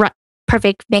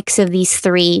perfect mix of these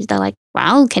 3. They're like,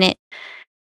 well, can it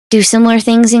do similar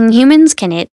things in humans?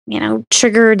 Can it,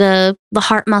 trigger the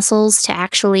heart muscles to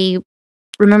actually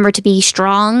remember to be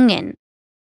strong and,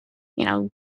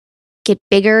 get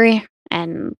bigger?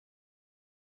 And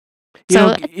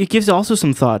so it gives also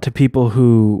some thought to people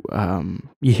who,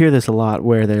 you hear this a lot,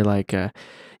 where they're like, when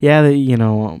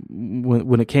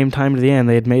it came time to the end,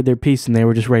 they had made their peace and they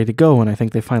were just ready to go, and I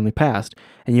think they finally passed.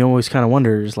 And you always kind of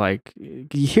wonder, like,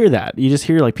 you hear that. You just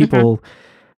hear, like, people,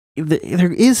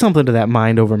 there is something to that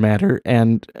mind over matter,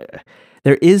 and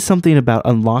there is something about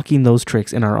unlocking those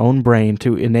tricks in our own brain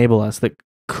to enable us that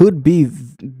could be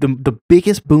the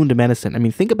biggest boon to medicine. I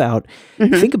mean, think about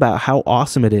how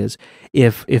awesome it is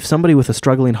if somebody with a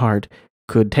struggling heart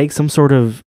could take some sort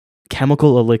of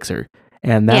chemical elixir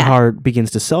and that heart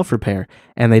begins to self-repair,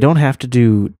 and they don't have to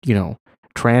do,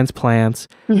 transplants,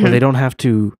 or they don't have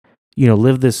to,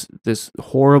 live this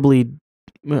horribly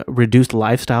reduced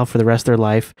lifestyle for the rest of their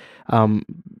life.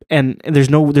 And there's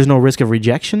no risk of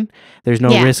rejection. There's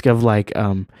no risk of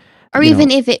or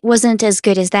even if it wasn't as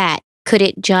good as that, could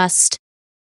it just,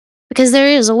 because there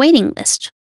is a waiting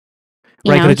list.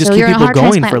 Could it just keep people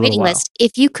going for a little while?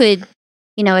 If you could,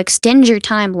 extend your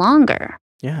time longer,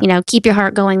 keep your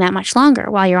heart going that much longer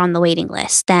while you're on the waiting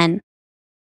list, then,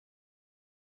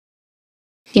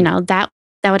 that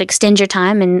would extend your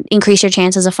time and increase your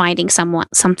chances of finding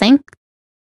something.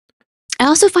 I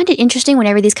also find it interesting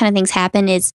whenever these kind of things happen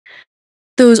is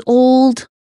those old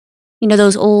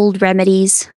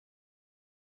remedies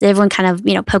that everyone kind of,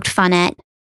 poked fun at.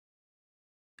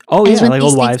 Oh, yeah, like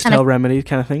old wives' tale remedies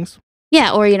kind of things.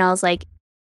 Yeah, or, it's like,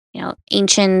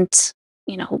 ancient,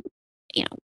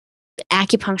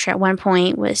 acupuncture at one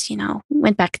point was,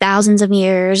 went back thousands of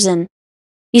years, and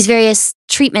these various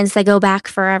treatments that go back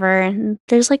forever, and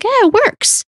there's like, it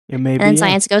works. Yeah, maybe, and then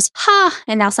science goes, ha,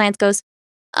 and now science goes,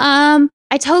 I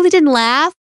totally didn't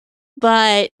laugh,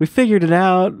 but we figured it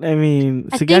out. I mean,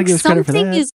 so you gotta give us credit for that.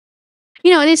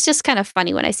 And it's just kind of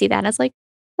funny when I see that. And it's like,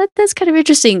 that's kind of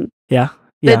interesting. Yeah.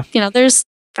 But, there's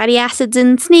fatty acids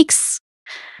in snakes.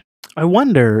 I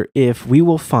wonder if we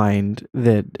will find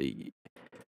that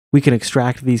we can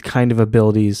extract these kind of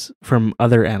abilities from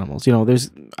other animals.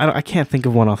 I can't think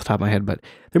of one off the top of my head, but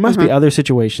there must be other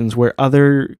situations where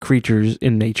other creatures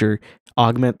in nature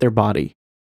augment their body.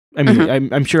 I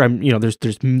mean, I'm sure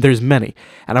there's many.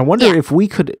 And I wonder if we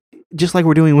could, just like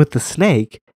we're doing with the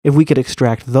snake, if we could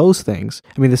extract those things.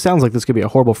 I mean, this sounds like this could be a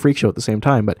horrible freak show at the same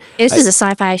time, but this is a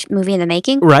sci-fi movie in the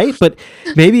making, right? But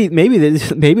maybe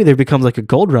there becomes like a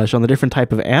gold rush on the different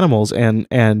type of animals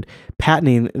and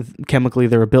patenting chemically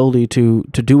their ability to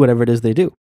do whatever it is they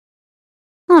do.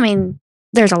 Well, I mean,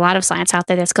 there's a lot of science out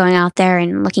there that's going out there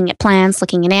and looking at plants,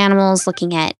 looking at animals,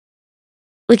 looking at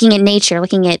nature,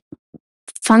 looking at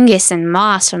fungus and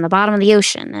moss from the bottom of the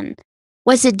ocean, and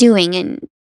what's it doing, and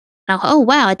oh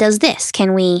wow, it does this.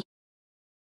 Can we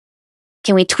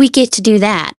tweak it to do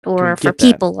that, or for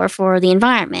people, or for the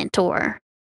environment, or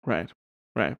right.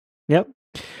 Yep.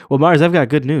 Well, Mars, I've got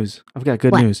good news.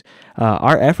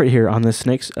 Our effort here on this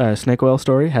snake oil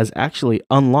story has actually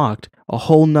unlocked a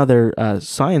whole nother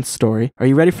science story. Are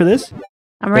you ready for this?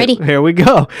 I'm ready. Here we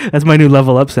go. That's my new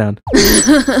level up sound.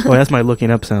 Oh, that's my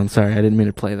looking up sound. Sorry, I didn't mean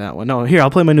to play that one. No, here,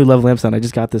 I'll play my new level up sound. I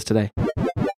just got this today.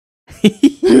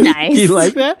 Nice. You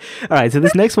like that? All right, so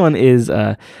this next one is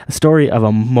a story of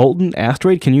a molten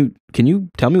asteroid. Can you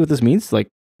tell me what this means? Like,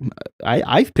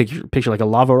 I picture like a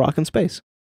lava rock in space.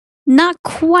 Not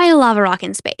quite a lava rock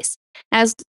in space.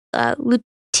 As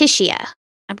Lutetia.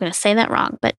 I'm going to say that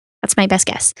wrong, but that's my best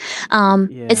guess.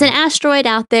 It's an asteroid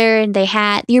out there, and they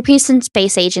had the European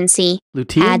Space Agency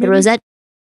had the Rosetta.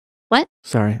 What?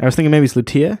 Sorry, I was thinking maybe it's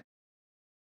Lutetia.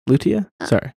 Lutetia?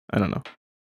 Sorry, I don't know.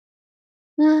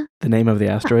 The name of the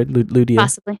asteroid, Lutetia?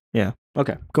 Possibly. Yeah.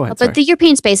 Okay, go ahead. But the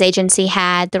European Space Agency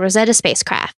had the Rosetta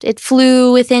spacecraft. It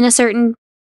flew within a certain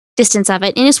distance of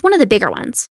it, and it's one of the bigger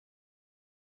ones.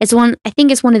 I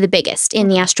think it's one of the biggest in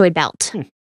the asteroid belt.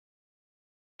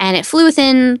 And it flew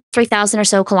within 3,000 or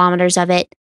so kilometers of it,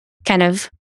 kind of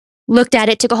looked at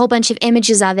it, took a whole bunch of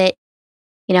images of it,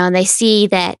 and they see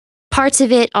that parts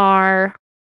of it are,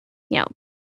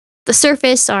 the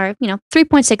surface are,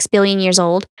 3.6 billion years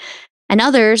old, and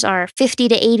others are 50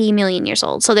 to 80 million years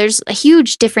old. So there's a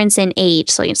huge difference in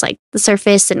age. So it's like the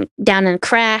surface and down in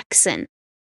cracks. And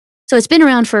so it's been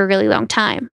around for a really long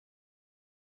time.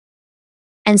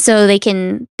 And so they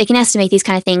can estimate these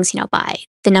kind of things, by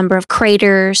the number of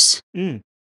craters. That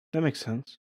makes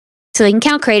sense. So they can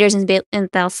count craters and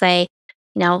they'll say,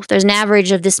 there's an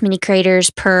average of this many craters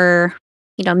per,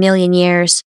 million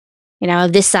years,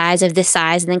 of this size, and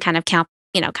then kind of count,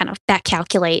 kind of back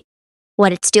calculate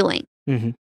what it's doing.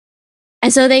 Mm-hmm.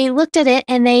 And so they looked at it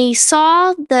and they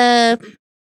saw the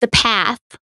path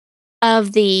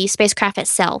of the spacecraft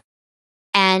itself,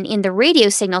 and in the radio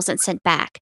signals it sent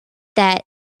back, that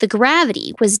the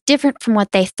gravity was different from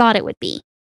what they thought it would be.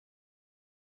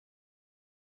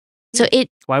 So it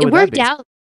worked out.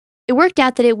 It worked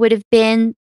out that it would have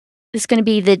been. It's going to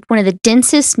be one of the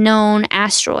densest known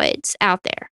asteroids out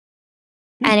there,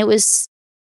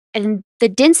 and the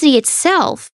density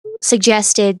itself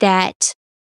suggested that,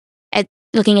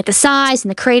 looking at the size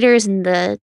and the craters and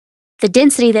the the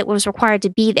density that was required to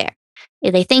be there.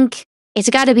 They think it's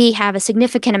got to have a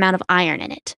significant amount of iron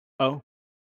in it. Oh.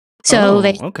 So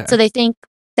okay. they think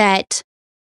that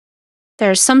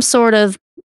there's some sort of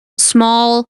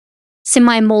small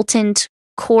semi-molten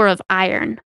core of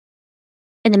iron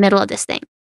in the middle of this thing.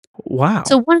 Wow.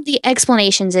 So one of the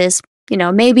explanations is,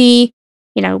 maybe,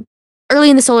 early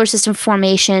in the solar system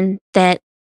formation, that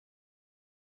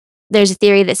there's a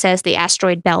theory that says the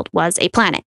asteroid belt was a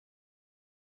planet.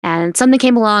 And something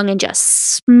came along and just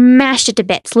smashed it to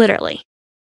bits, literally.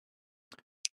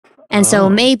 And so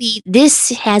maybe this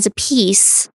has a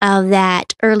piece of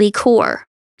that early core.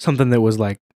 Something that was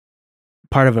like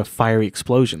part of a fiery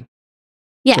explosion.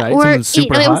 Yeah, right? or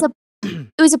super hot?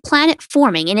 it was a planet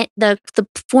forming, and the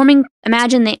forming.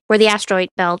 Imagine where the asteroid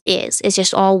belt is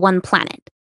just all one planet,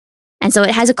 and so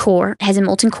it has a core, it has a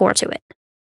molten core to it.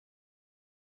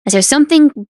 And so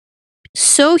something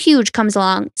so huge comes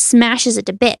along, smashes it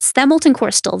to bits. That molten core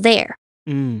is still there.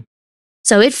 Mm.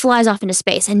 So it flies off into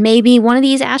space, and maybe one of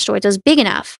these asteroids was big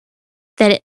enough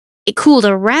that it cooled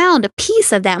around a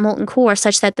piece of that molten core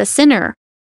such that the center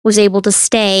was able to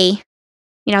stay,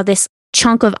 this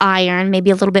chunk of iron, maybe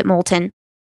a little bit molten,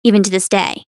 even to this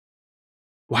day.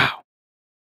 Wow.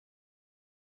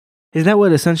 Is that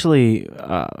what essentially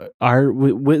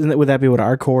would that be what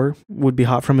our core would be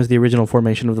hot from, is the original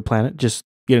formation of the planet? Just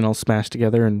getting all smashed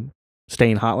together and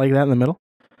staying hot like that in the middle?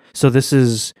 So this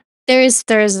is... There's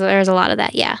a lot of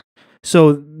that, yeah.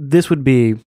 So this would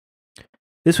be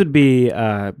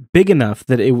big enough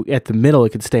that at the middle it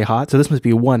could stay hot. So this must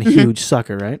be one huge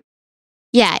sucker, right?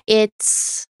 Yeah,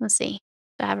 let's see.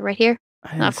 Do I have it right here?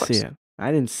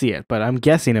 I didn't see it, but I'm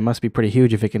guessing it must be pretty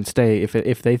huge if it can stay,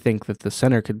 if they think that the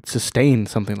center could sustain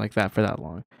something like that for that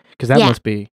long. Because that must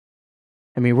be,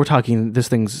 we're talking, this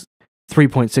thing's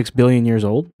 3.6 billion years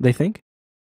old, they think?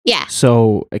 Yeah.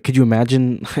 So could you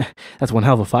imagine, that's one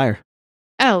hell of a fire.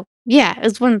 Oh, yeah,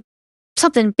 it's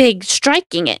something big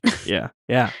striking it.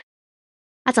 Yeah.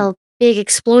 That's a big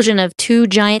explosion of two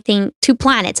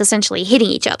planets essentially hitting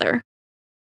each other.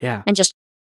 Yeah. And just,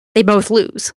 they both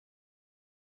lose.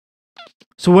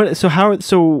 So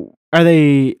are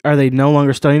they no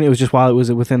longer studying it? It was just while it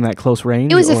was within that close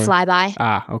range? It was a flyby.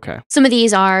 Ah, okay. Some of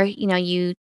these are,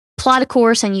 you plot a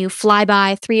course and you fly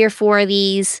by 3 or 4 of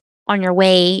these on your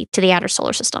way to the outer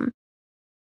solar system.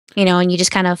 And you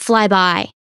just kind of fly by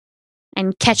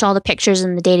and catch all the pictures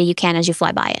and the data you can as you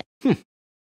fly by it.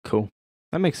 Cool.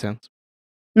 That makes sense.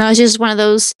 No, it's just one of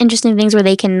those interesting things where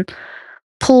they can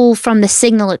pull from the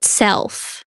signal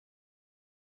itself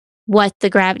what the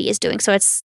gravity is doing. So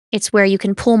it's where you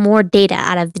can pull more data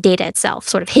out of the data itself,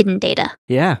 sort of hidden data.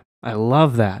 Yeah, I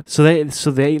love that. So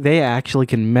they actually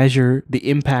can measure the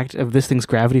impact of this thing's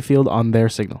gravity field on their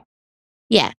signal.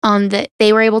 Yeah,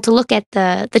 they were able to look at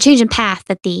the change in path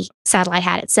that the satellite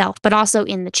had itself, but also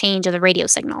in the change of the radio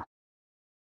signal.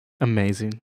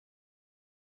 Amazing.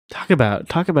 Talk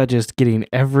about just getting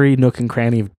every nook and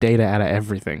cranny of data out of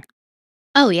everything.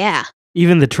 Oh yeah.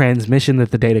 Even the transmission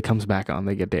that the data comes back on,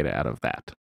 they get data out of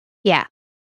that. Yeah.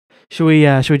 Should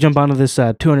we jump onto this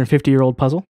 250-year-old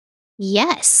puzzle?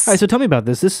 Yes. All right, so tell me about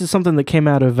this. This is something that came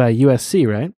out of USC,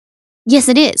 right? Yes,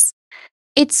 it is.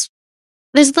 There's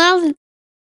a lot of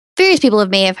various people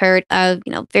may have heard of,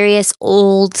 various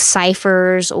old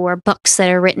ciphers or books that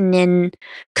are written in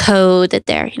code that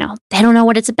they don't know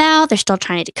what it's about. They're still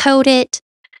trying to decode it.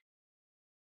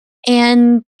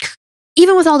 And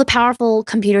even with all the powerful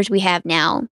computers we have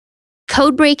now,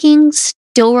 code breaking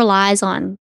still relies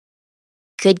on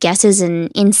good guesses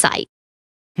and insight.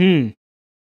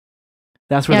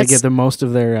 That's where they get the most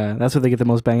of their. That's where they get the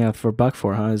most bang out for buck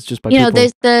for, huh? It's just by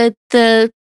there's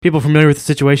the people familiar with the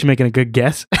situation making a good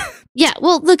guess. Yeah,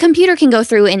 well, the computer can go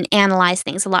through and analyze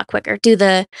things a lot quicker. Do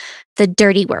the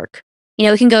dirty work.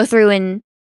 It can go through and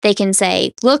they can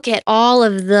say, look at all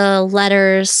of the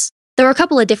letters. There were a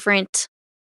couple of different.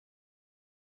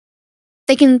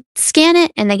 They can scan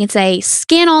it and they can say,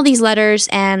 scan all these letters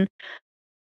and,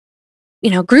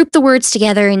 group the words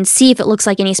together and see if it looks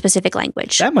like any specific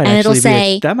language. That might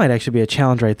actually be a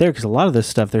challenge right there, because a lot of this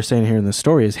stuff they're saying here in the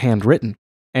story is handwritten.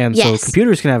 And so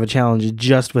computers can have a challenge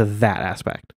just with that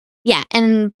aspect. Yeah,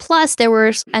 and plus there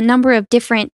were a number of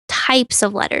different types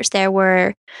of letters. There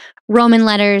were Roman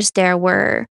letters, there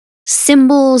were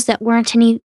symbols that weren't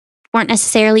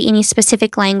necessarily any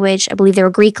specific language. I believe there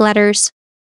were Greek letters.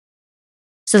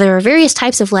 So there were various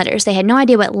types of letters. They had no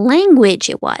idea what language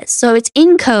it was. So it's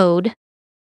in code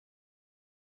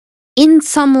in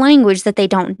some language that they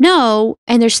don't know,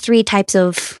 and there's 3 types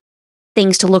of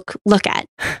things to look at.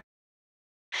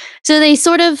 So they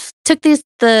sort of took this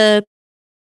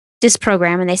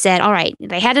program and they said, all right,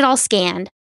 they had it all scanned.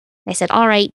 They said, all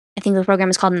right, I think the program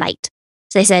is called Night.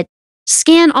 So they said,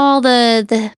 scan all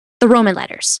the Roman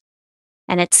letters.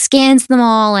 And it scans them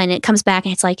all and it comes back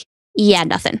and it's like, yeah,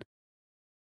 nothing.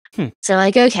 So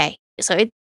like, okay. So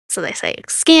they say,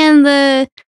 scan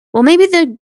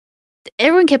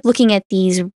everyone kept looking at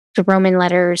the Roman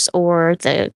letters or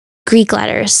the Greek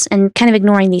letters and kind of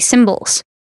ignoring these symbols.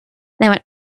 And I went,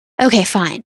 okay,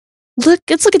 fine.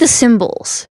 Let's look at the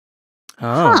symbols.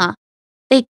 Oh. Huh.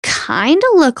 They kind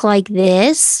of look like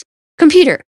this.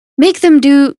 Computer, make them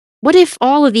do, what if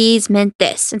all of these meant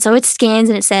this? And so it scans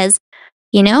and it says,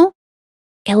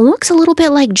 it looks a little bit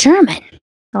like German.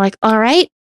 They're like, all right,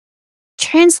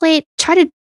 translate, try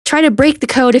to break the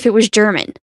code if it was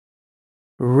German.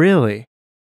 Really?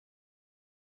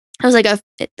 I was like,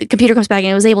 the computer comes back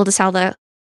and it was able to tell the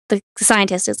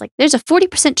scientist, it's like, there's a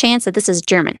 40% chance that this is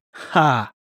German.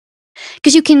 Ha.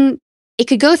 Because it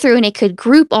could go through and it could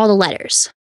group all the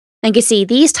letters. And you can see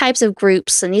these types of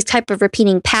groups and these type of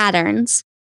repeating patterns.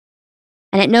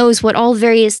 And it knows what all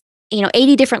various,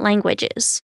 80 different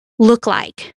languages look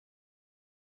like.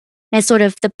 And it's sort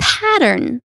of the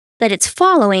pattern that it's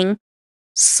following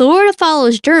sort of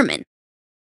follows German.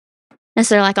 And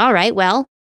so they're like, all right, well.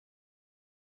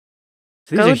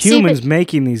 So these are humans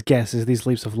making these guesses, these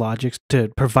leaps of logic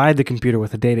to provide the computer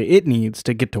with the data it needs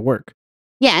to get to work.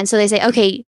 Yeah, and so they say,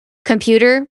 okay,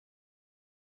 computer,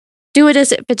 do it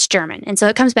as if it's German. And so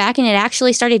it comes back and it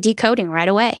actually started decoding right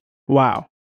away. Wow.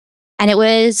 And it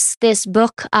was this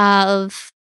book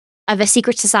of a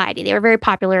secret society. They were very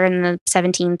popular in the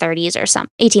 1730s or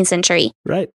 18th century.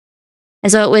 Right.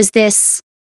 And so it was this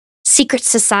secret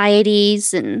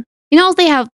societies and, they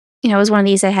have, it was one of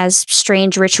these that has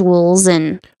strange rituals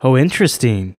and... Oh,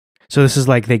 interesting. So this is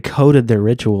like they coded their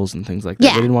rituals and things like that.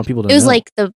 Yeah. They didn't want people to know. It was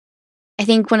like I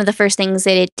think one of the first things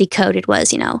that it decoded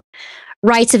was,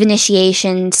 rites of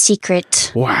initiation,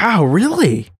 secret. Wow,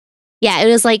 really? Yeah, it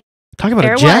was like... Talk about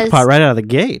a jackpot right out of the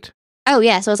gate. Oh,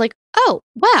 yeah. So I was like, oh,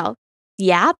 wow.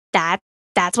 Yeah,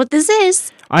 that's what this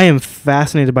is. I am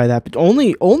fascinated by that, but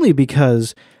only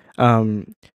because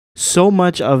so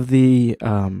much of the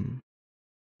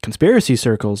conspiracy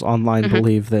circles online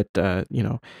believe that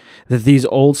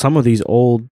that some of these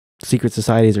old secret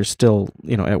societies are still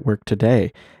at work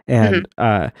today, and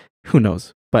who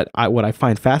knows. But what I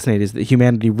find fascinating is that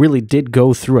humanity really did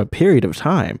go through a period of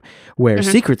time where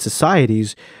secret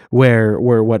societies were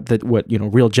what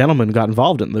real gentlemen got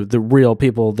involved in, the real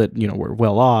people that were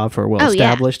well off or well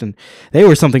established, and they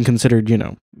were something considered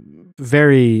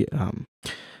very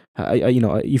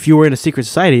if you were in a secret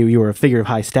society, you were a figure of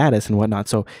high status and whatnot.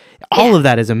 So all of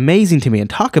that is amazing to me. And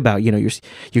talk about you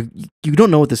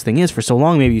don't know what this thing is for so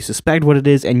long. Maybe you suspect what it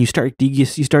is, and you start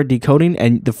decoding,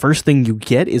 and the first thing you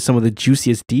get is some of the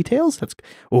juiciest details. That's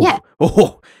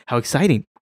how exciting!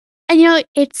 And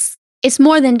it's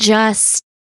more than just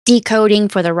decoding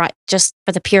just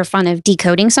for the pure fun of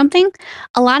decoding something.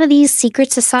 A lot of these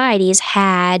secret societies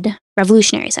had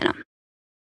revolutionaries in them,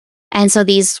 and so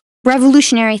these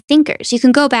revolutionary thinkers, you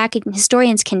can go back and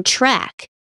historians can track.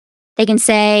 They can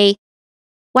say,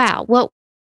 wow, well,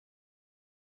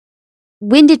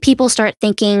 when did people start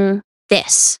thinking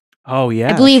this? Oh,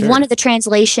 yeah. I believe one of the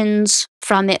translations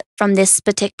from this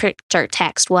particular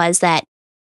text was that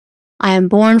I am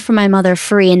born from my mother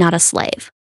free and not a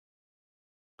slave.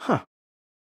 Huh.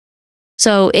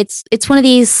 So it's one of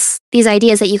these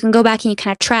ideas that you can go back and you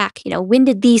kind of track, when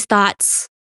did these thoughts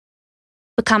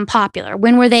become popular?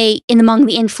 When were they among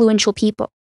the influential people?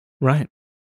 Right.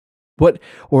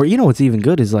 What's even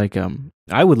good is like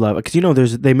I would love,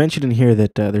 because they mentioned in here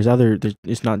that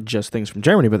it's not just things from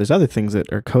Germany, but there's other things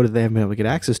that are coded they haven't been able to get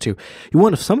access to. You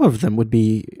wonder if some of them would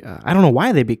be I don't know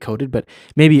why they'd be coded, but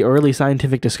maybe early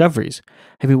scientific discoveries.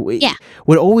 I mean,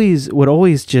 what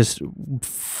always just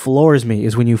floors me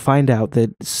is when you find out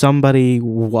that somebody a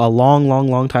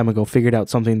long time ago figured out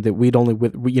something that we'd only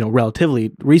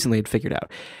relatively recently had figured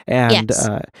out, and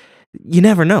you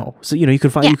never know. So you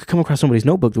could come across somebody's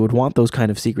notebook that would want those kind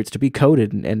of secrets to be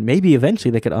coded, and maybe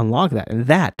eventually they could unlock that. And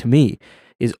that, to me,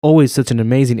 is always such an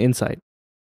amazing insight.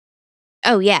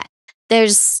 Oh yeah,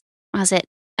 there's what was it?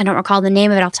 I don't recall the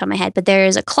name of it off the top of my head, but there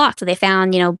is a clock that they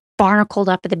found, barnacled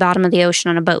up at the bottom of the ocean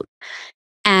on a boat,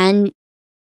 and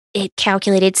it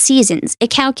calculated seasons.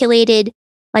 It calculated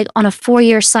like on a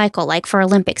 4-year cycle, like for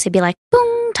Olympics, it'd be like,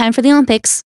 boom, time for the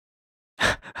Olympics.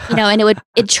 And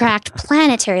it tracked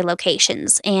planetary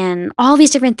locations and all these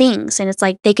different things. And it's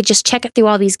like they could just check it through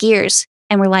all these gears.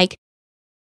 And we're like,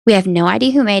 we have no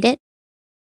idea who made it.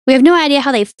 We have no idea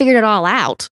how they figured it all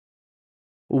out.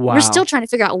 Wow. We're still trying to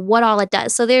figure out what all it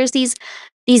does. So there's these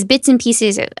bits and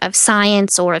pieces of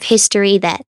science or of history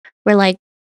that we're like,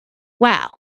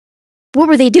 wow, what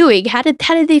were they doing? How did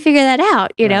they figure that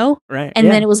out? You know? Right.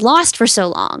 And then it was lost for so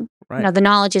long. Right. You know, the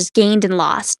knowledge is gained and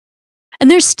lost. And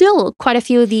there's still quite a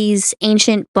few of these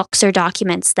ancient books or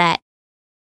documents that,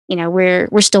 you know,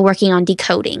 we're still working on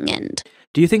decoding. And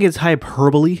do you think it's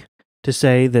hyperbole to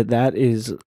say that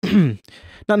is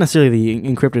not necessarily the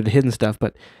encrypted hidden stuff,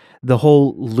 but the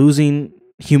whole losing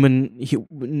human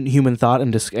thought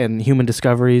and human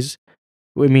discoveries?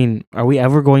 I mean, are we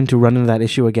ever going to run into that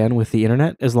issue again with the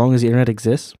internet as long as the internet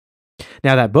exists?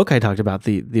 Now, that book I talked about,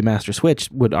 the Master Switch,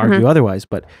 would argue otherwise,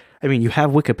 but I mean, you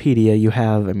have Wikipedia, you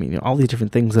have, I mean, all these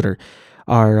different things that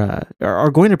are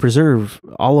going to preserve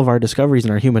all of our discoveries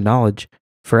and our human knowledge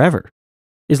forever,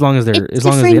 as long as the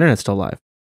internet's still alive.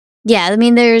 Yeah, I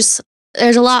mean, there's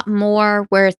a lot more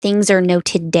where things are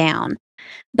noted down,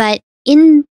 but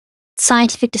in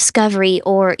scientific discovery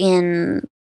or in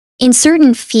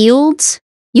certain fields,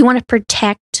 you want to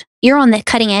protect. You're on the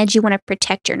cutting edge. You want to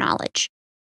protect your knowledge.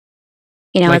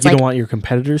 You know, like you don't want your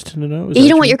competitors to know? You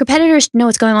don't want your competitors to know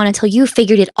what's going on until you've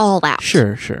figured it all out.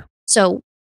 Sure. So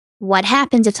what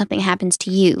happens if something happens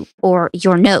to you or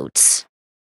your notes?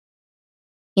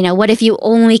 You know, what if you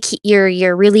only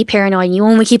you're really paranoid and you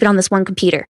only keep it on this one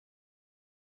computer?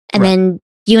 And then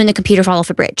you and the computer fall off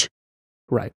a bridge.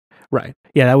 Right.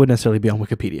 Yeah, that wouldn't necessarily be on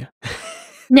Wikipedia.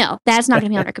 No, that's not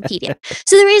going to be on Wikipedia.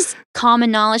 So there is common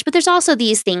knowledge, but there's also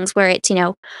these things where it's, you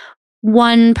know,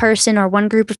 one person or one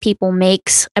group of people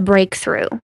makes a breakthrough,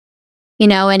 you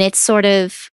know, and it's sort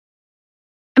of,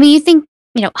 I mean, you think,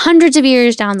 you know, hundreds of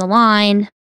years down the line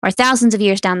or thousands of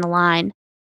years down the line,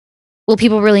 will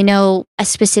people really know a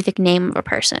specific name of a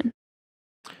person?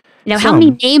 You know, how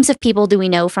many names of people do we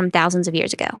know from thousands of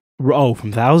years ago? Oh,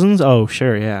 from thousands? Oh,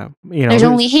 sure, yeah. You know, there's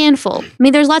only a handful. I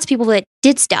mean, there's lots of people that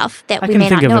did stuff that we may not know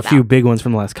about. I can think of a few big ones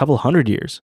from the last couple hundred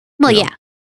years. Well, yeah.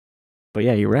 But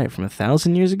yeah, you're right. From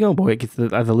 1,000 years ago, boy,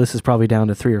 the list is probably down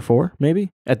to 3 or 4, maybe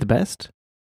at the best.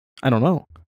 I don't know.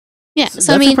 Yeah,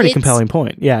 so that's a pretty compelling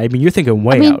point. Yeah, I mean, you're thinking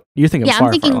out. You're thinking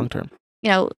far long term.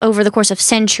 You know, over the course of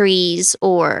centuries,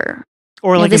 or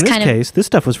like in this case, this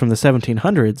stuff was from the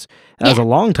 1700s. That was a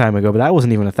long time ago, but that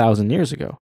wasn't even 1,000 years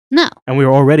ago. No, and we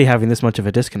were already having this much of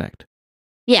a disconnect.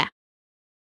 Yeah.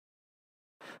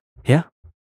 Yeah.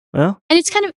 Well, and it's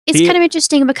kind of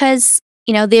interesting because,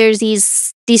 you know, there's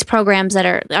these programs that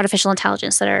are artificial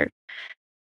intelligence that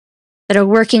are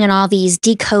working on all these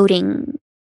decoding,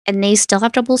 and they still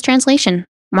have trouble with translation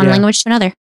one language to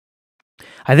another.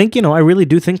 I think, you know, I really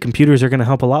do think computers are going to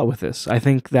help a lot with this. I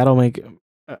think that'll make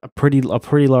a pretty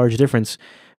large difference,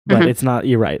 but it's not.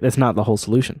 You're right. That's not the whole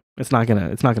solution. It's not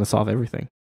gonna solve everything.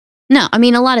 No, I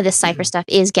mean, a lot of this cipher stuff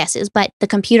is guesses, but the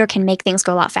computer can make things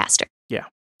go a lot faster. Yeah.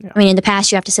 I mean, in the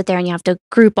past, you have to sit there and you have to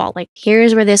group all, like,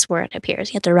 here's where this word appears.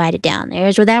 You have to write it down.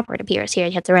 There's where that word appears. Here,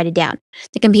 you have to write it down.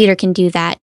 The computer can do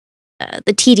that,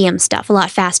 the tedium stuff a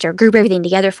lot faster, group everything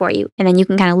together for you, and then you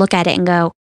can kind of look at it and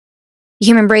go, the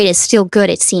human brain is still good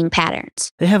at seeing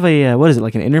patterns. They have a, what is it,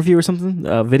 like an interview or something?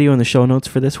 A video in the show notes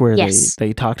for this where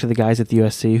they talk to the guys at the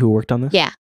USC who worked on this? Yeah.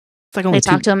 It's like only they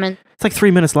talk to them. It's like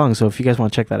 3 minutes long, so if you guys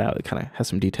want to check that out, it kind of has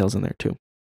some details in there too.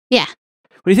 Yeah.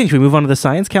 What do you think? Should we move on to the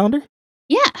science calendar?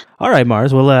 Yeah. All right,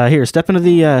 Mars. Well, here, step into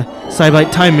the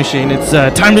SciByte time machine. It's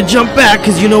time to jump back,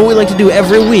 because you know what we like to do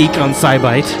every week on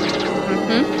SciByte.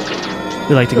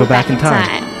 We like to go back in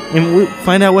time. And we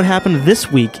find out what happened this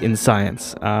week in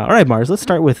science. All right, Mars, let's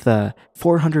start with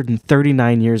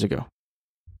 439 years ago.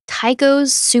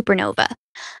 Tycho's supernova.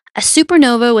 A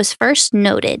supernova was first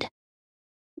noted,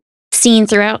 seen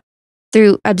through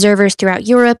observers throughout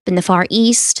Europe and the Far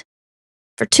East.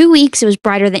 For 2 weeks, it was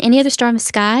brighter than any other star in the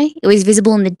sky. It was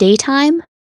visible in the daytime.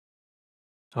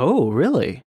 Oh,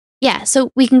 really? Yeah,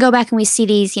 so we can go back and we see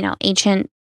these, you know, ancient,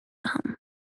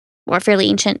 or fairly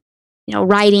ancient, you know,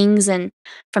 writings and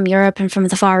from Europe and from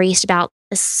the Far East about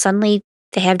this. Suddenly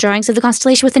they have drawings of the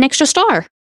constellation with an extra star.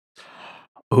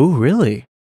 Oh, really?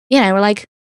 Yeah, and we're like,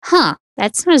 huh,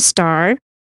 that's not a star.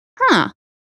 Huh.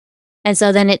 And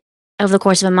so then over the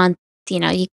course of a month, you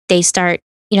know, they start,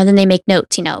 you know, then they make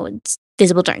notes, you know, it's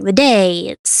visible during the day,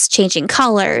 it's changing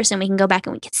colors, and we can go back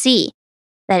and we can see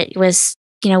that it was,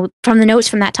 you know, from the notes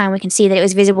from that time, we can see that it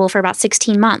was visible for about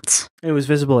 16 months. It was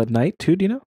visible at night too, do you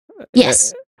know?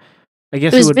 Yes. I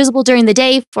guess it was visible during the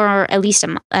day for at least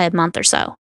a month or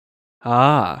so.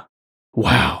 Ah.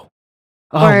 Wow.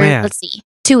 Oh, or, man. Let's see,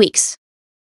 2 weeks.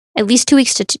 At least 2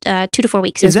 weeks to 2 to 4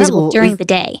 weeks. It was visible during the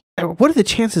day. What are the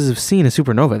chances of seeing a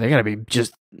supernova? They got to be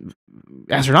just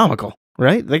astronomical,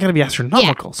 right? They got to be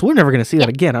astronomical. Yeah. So we're never going to see that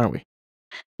again, are we?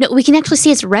 No, we can actually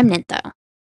see its remnant, though.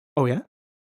 Oh, yeah?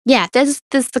 Yeah, that's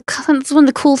one of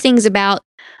the cool things about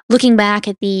looking back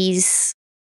at these,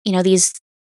 you know, these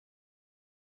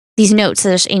these notes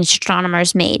that ancient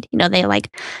astronomers made. They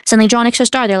like suddenly draw an extra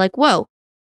star. They're like, whoa,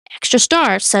 extra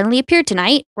star suddenly appeared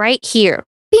tonight right here.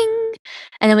 Bing.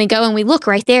 And then we go and we look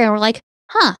right there and we're like,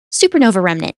 huh, supernova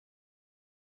remnant.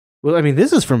 Well, I mean,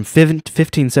 this is from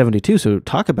 1572, so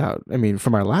talk about, I mean,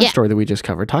 from our last story that we just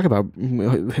covered, talk about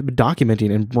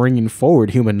documenting and bringing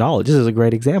forward human knowledge. This is a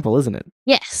great example, isn't it?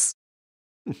 Yes.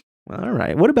 All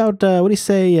right. What about, what do you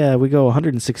say we go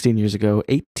 116 years ago,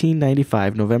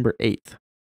 1895, November 8th?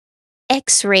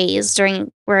 X-rays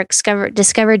were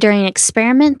discovered during an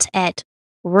experiment at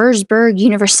Würzburg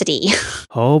University.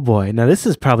 Oh, boy. Now, this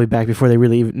is probably back before they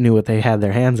really even knew what they had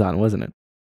their hands on, wasn't it?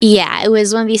 Yeah, it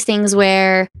was one of these things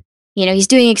where, he's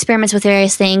doing experiments with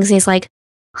various things. And he's like,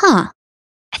 huh,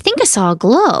 I think I saw a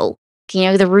glow.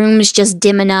 The room's just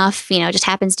dim enough, just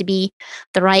happens to be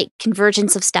the right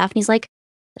convergence of stuff. And he's like,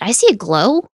 did I see a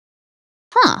glow?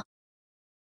 Huh.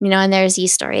 And there's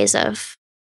these stories of,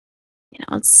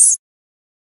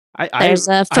 there's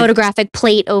a photographic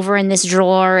plate over in this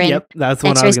drawer and yep, that's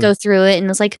one X-rays go through it. And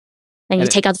it's like, then you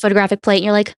take out the photographic plate and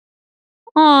you're like,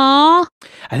 aw.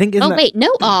 I think.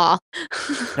 No aw.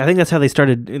 I think that's how they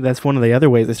started. That's one of the other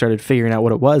ways they started figuring out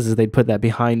what it was. Is they'd put that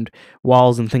behind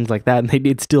walls and things like that, and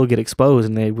they'd still get exposed,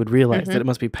 and they would realize that it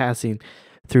must be passing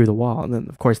through the wall. And then,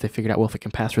 of course, they figured out, well, if it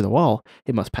can pass through the wall,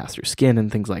 it must pass through skin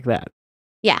and things like that.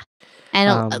 Yeah, and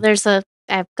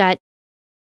I've got,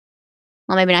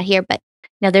 well, maybe not here, but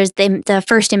there's the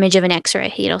first image of an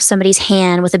X-ray. Somebody's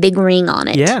hand with a big ring on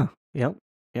it. Yeah. Yep.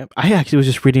 Yep. I actually was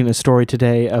just reading a story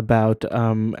today about,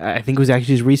 I think it was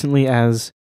actually as recently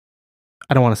as,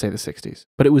 I don't want to say the 60s,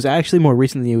 but it was actually more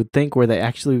recent than you would think, where they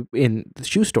actually, in the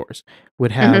shoe stores,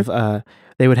 would have,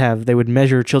 they would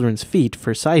measure children's feet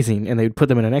for sizing, and they would put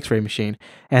them in an X-ray machine.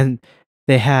 And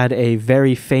they had a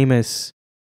very famous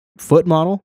foot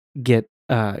model get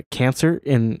cancer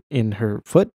in her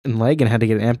foot and leg and had to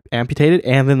get it amputated.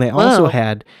 And then they also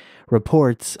had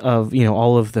reports of,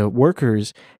 all of the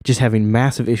workers just having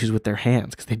massive issues with their hands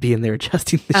because they'd be in there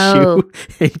adjusting the shoe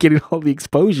and getting all the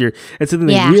exposure. And so then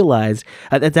they realized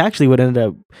that's actually what ended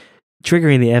up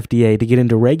triggering the FDA to get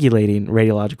into regulating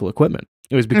radiological equipment.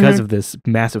 It was because of this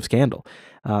massive scandal.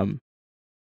 So,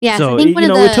 I think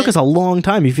it took us a long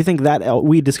time. If you think that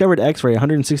we discovered X-ray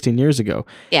 116 years ago,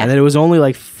 and then it was only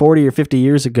like 40 or 50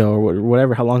 years ago or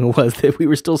whatever, how long it was, that we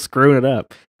were still screwing it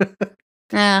up.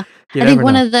 I think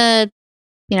one of the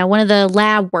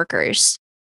lab workers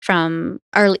in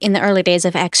the early days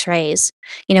of X-rays,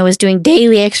 was doing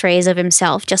daily X-rays of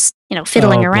himself, just,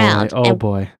 fiddling around.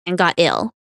 And got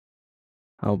ill.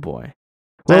 Oh boy.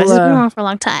 Well, this has been on for a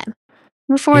long time.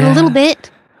 Move forward a little bit.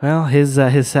 Well,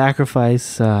 his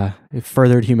sacrifice it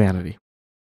furthered humanity.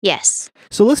 Yes.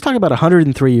 So let's talk about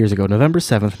 103 years ago, November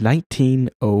 7th,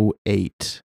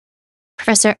 1908.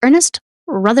 Professor Ernest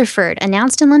Rutherford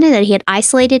announced in London that he had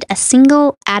isolated a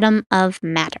single atom of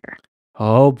matter.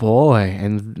 Oh boy,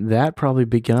 and that probably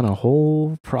began a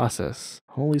whole process.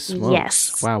 Holy smokes.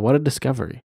 Yes. Wow, what a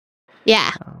discovery.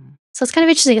 Yeah. So it's kind of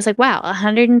interesting. It's like, wow,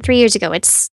 103 years ago.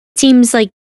 It seems like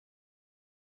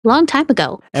a long time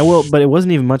ago. But it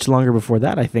wasn't even much longer before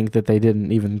that, I think, that they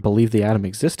didn't even believe the atom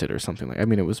existed or something like. I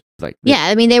mean, it was like. Yeah,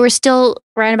 I mean, they were still,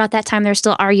 right about that time, they were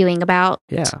still arguing about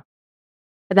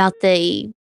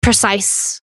the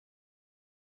precise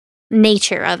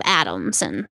nature of atoms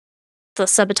and the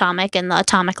subatomic and the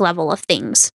atomic level of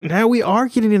things. Now we are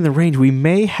getting in the range. We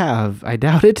may have, I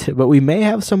doubt it, but we may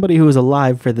have somebody who was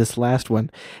alive for this last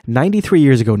one. 93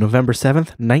 years ago, November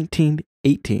 7th,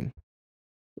 1918.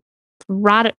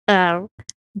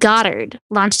 Goddard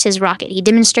launched his rocket. He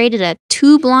demonstrated a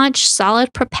tube-launch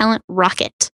solid propellant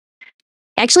rocket.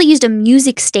 He actually used a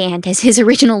music stand as his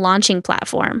original launching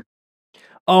platform.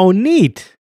 Oh,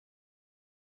 neat.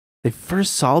 The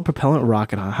first solid propellant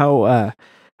rocket. How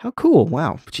cool.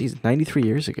 Wow. Jeez, 93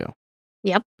 years ago.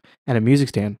 Yep. And a music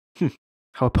stand.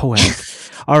 How poetic.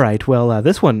 All right. Well,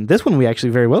 this one we actually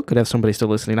very well could have somebody still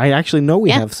listening. I actually know we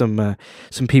have some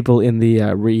people in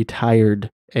the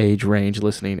retired age range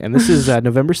listening. And this is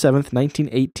November 7th,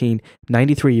 1918,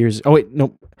 93 years. Oh, wait, no.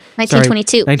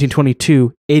 1922.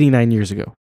 1922, 89 years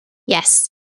ago. Yes.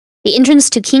 The entrance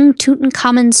to King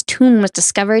Tutankhamun's tomb was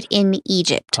discovered in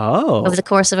Egypt. Oh. Over the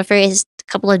course of a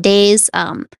couple of days.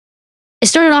 It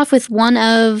started off with one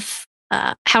of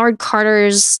Howard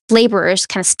Carter's laborers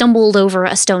kind of stumbled over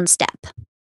a stone step.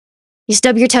 You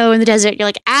stub your toe in the desert, you're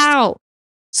like, ow,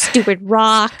 stupid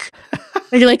rock.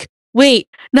 And you're like, wait,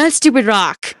 not stupid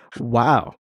rock.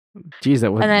 Wow. Jeez,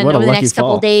 that was, and then what a over lucky the next fall.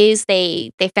 couple of days,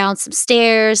 they found some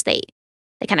stairs. They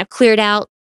kind of cleared out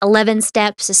 11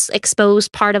 steps,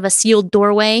 exposed part of a sealed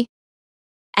doorway,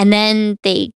 and then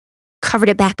they covered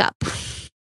it back up.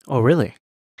 Oh, really?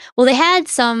 Well, I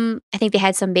think they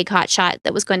had some big hotshot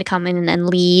that was going to come in and then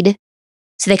lead.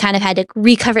 So they kind of had to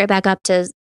recover it back up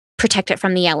to protect it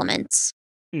from the elements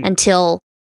until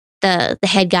the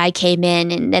head guy came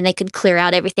in, and then they could clear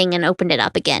out everything and opened it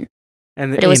up again.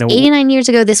 But it was 89 years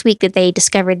ago this week that they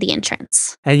discovered the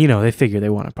entrance. And, they figure they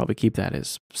want to probably keep that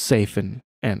as safe and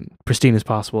pristine as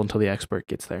possible until the expert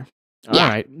gets there. All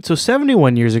right. So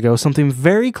 71 years ago, something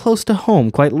very close to home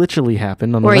quite literally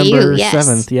happened on November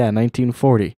 7th,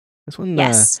 1940. This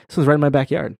one's right in my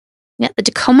backyard. Yeah, the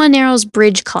Tacoma Narrows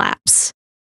Bridge collapse.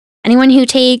 Anyone who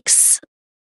takes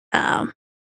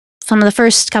some of the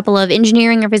first couple of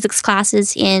engineering or physics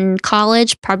classes in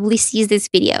college probably sees this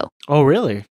video. Oh,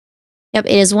 really? Yep,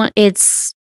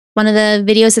 it's one of the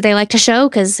videos that they like to show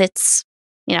because it's,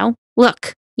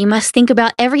 look, you must think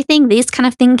about everything. This kind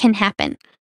of thing can happen.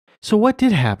 So what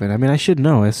did happen? I mean, I should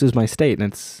know. This is my state,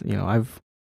 and it's,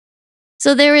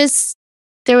 So there was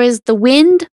the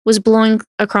wind was blowing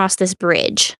across this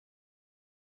bridge.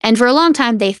 And for a long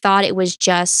time, they thought it was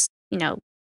just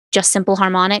simple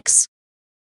harmonics.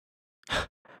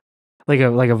 Like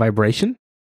a vibration?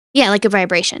 Yeah, like a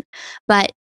vibration.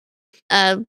 But,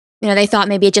 they thought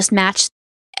maybe it just matched.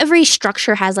 Every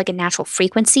structure has like a natural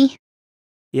frequency.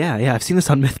 Yeah, I've seen this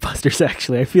on Mythbusters,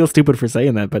 actually. I feel stupid for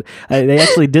saying that, but they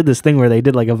actually did this thing where they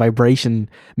did like a vibration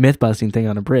myth-busting thing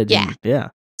on a bridge. Yeah. Yeah.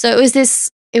 So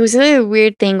it was a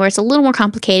weird thing where it's a little more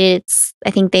complicated.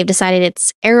 I think they've decided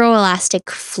it's aeroelastic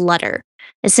flutter.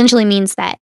 Essentially means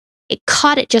that it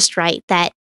caught it just right,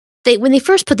 that when they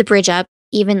first put the bridge up,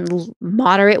 even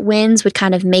moderate winds would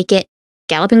kind of make it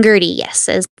gallop and Gertie, yes,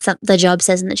 as the job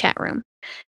says in the chat room,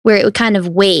 where it would kind of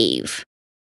wave.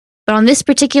 But on this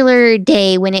particular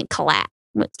day when it collapsed,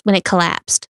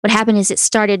 what happened is it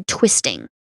started twisting.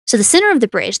 So the center of the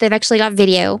bridge, they've actually got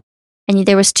video, and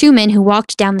there was two men who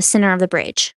walked down the center of the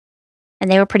bridge,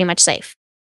 and they were pretty much safe.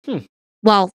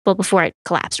 Well, before it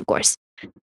collapsed, of course.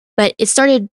 But it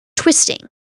started twisting.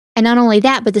 And not only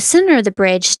that, but the center of the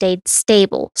bridge stayed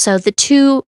stable. So the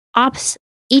two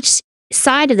each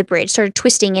side of the bridge started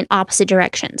twisting in opposite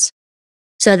directions.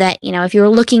 So that, if you were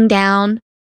looking down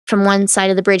from one side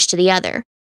of the bridge to the other,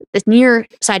 the near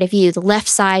side of you, the left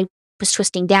side was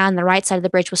twisting down, the right side of the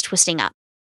bridge was twisting up.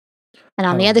 And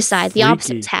on the other side, the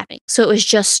opposite was happening. So it was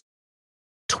just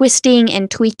twisting and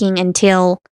tweaking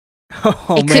until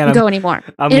it couldn't go anymore.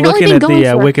 I'm looking at the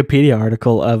Wikipedia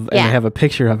article and I have a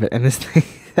picture of it, and this thing,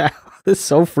 this is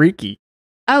so freaky.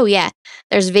 Oh, yeah.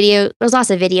 There's lots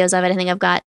of videos of it. I think I've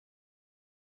got,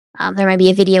 there might be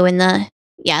a video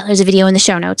there's a video in the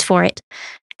show notes for it.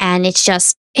 And it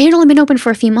had only been open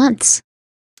for a few months.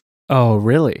 Oh,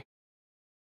 really?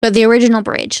 But the original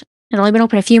bridge had only been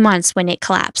open a few months when it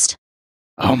collapsed.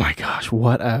 Oh my gosh,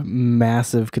 what a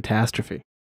massive catastrophe.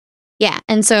 Yeah,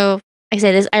 and so, like I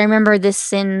said, I remember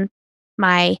this in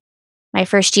my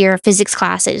first year of physics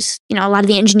classes. A lot of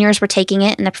the engineers were taking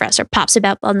it, and the professor pops it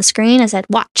up on the screen and said,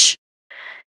 watch.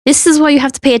 This is why you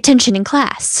have to pay attention in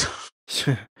class.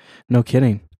 No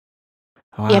kidding.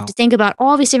 Wow. You have to think about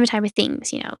all these different type of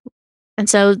things, And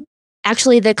so,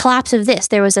 actually, the collapse of this,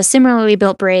 there was a similarly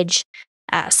built bridge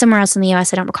somewhere else in the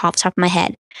U.S. I don't recall off the top of my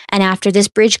head. And after this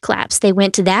bridge collapsed, they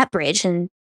went to that bridge and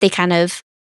they kind of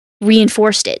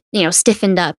reinforced it,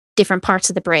 stiffened up different parts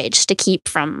of the bridge to keep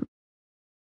from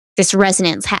this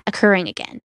resonance occurring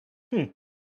again.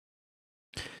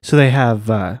 So they have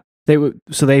do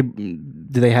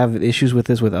they have issues with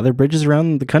this with other bridges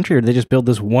around the country, or did they just build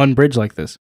this one bridge like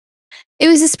this? It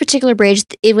was this particular bridge.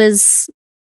 It was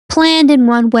planned in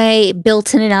one way,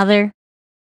 built in another,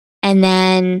 and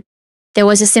then there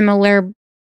was a similar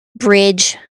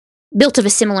bridge built of a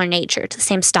similar nature to the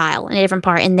same style in a different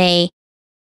part, and they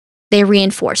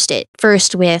reinforced it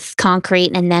first with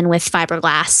concrete and then with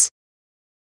fiberglass.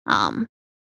 Well,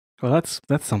 that's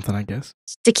something, I guess,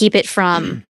 to keep it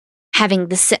from having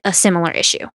a similar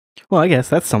issue. Well, I guess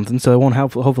that's something, so it won't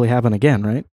hopefully happen again,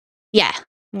 right? Yeah.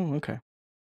 Oh, okay.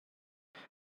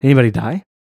 Anybody die?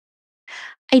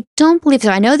 I don't believe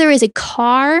so. I know there is a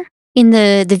car in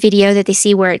the video that they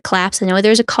see where it collapsed. I know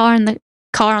there's a car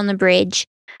on the bridge.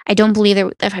 I don't believe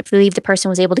I believe the person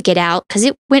was able to get out because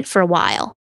it went for a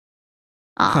while.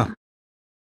 And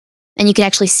you could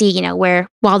actually see, where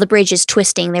while the bridge is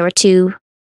twisting, there were two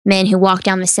men who walked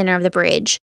down the center of the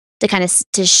bridge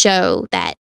to show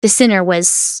that the center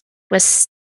was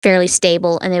fairly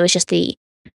stable, and it was just the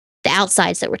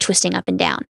outsides that were twisting up and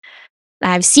down.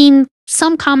 I've seen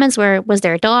some comments where was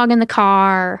there a dog in the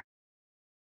car,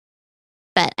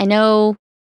 but I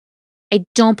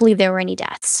don't believe there were any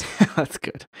deaths. That's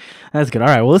good. All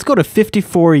right, well, let's go to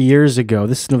 54 years ago.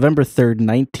 This is November 3rd,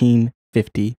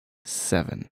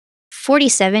 1957.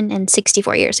 1947 and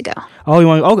 64 years ago.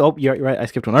 Oh, you're right. I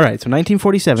skipped one. All right. So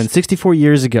 1947, 64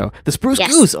 years ago. The Spruce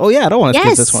Yes. Goose. Oh, yeah. I don't want to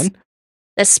skip this one.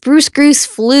 The Spruce Goose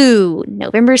flew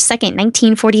November 2nd,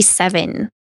 1947.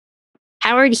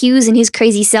 Howard Hughes and his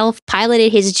crazy self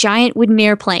piloted his giant wooden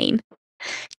airplane.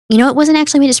 You know, it wasn't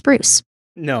actually made of spruce.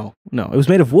 No. It was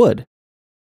made of wood.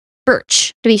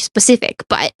 Birch, to be specific,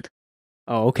 but...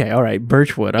 Oh, okay. All right.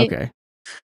 Birchwood. Okay.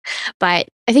 But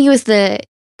I think it was the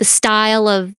style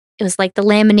of... It was like the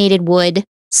laminated wood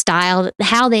style.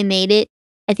 How they made it,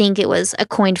 I think it was a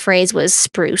coined phrase was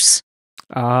spruce.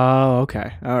 Oh,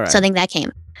 okay. All right. So I think that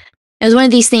came. It was one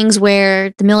of these things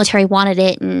where the military wanted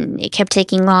it and it kept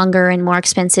taking longer and more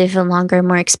expensive and longer and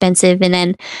more expensive. And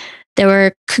then there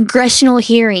were congressional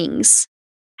hearings.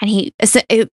 And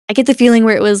I get the feeling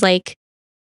where it was like,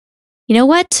 you know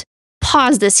what?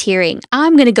 Pause this hearing.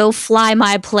 I'm going to go fly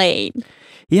my plane.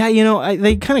 Yeah,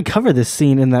 they kind of cover this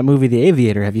scene in that movie, The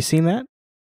Aviator. Have you seen that?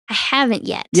 I haven't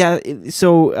yet. Yeah,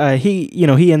 so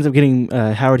he ends up getting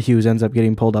Howard Hughes ends up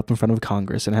getting pulled up in front of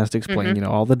Congress and has to explain,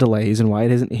 all the delays and why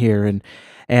it isn't here, and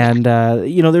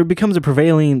there becomes the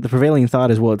prevailing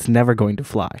thought is, well, it's never going to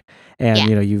fly, and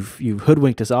you've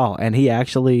hoodwinked us all, and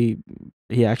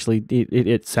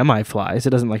it semi flies. It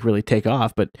doesn't like really take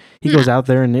off, but he goes out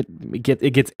there and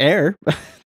it gets air.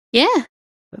 Yeah,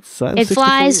 that's it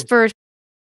flies for.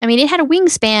 I mean, it had a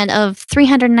wingspan of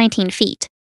 319 feet.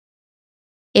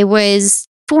 It was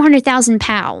 400,000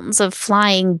 pounds of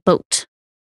flying boat.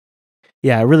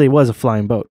 Yeah, it really was a flying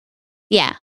boat.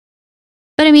 Yeah.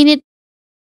 But I mean, it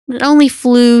only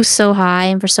flew so high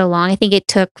and for so long. I think it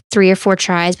took 3 or 4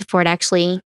 tries before it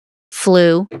actually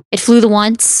flew. It flew the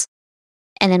once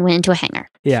and then went into a hangar.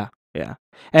 Yeah.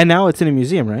 And now it's in a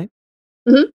museum, right?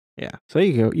 Mm-hmm. Yeah. So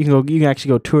you can actually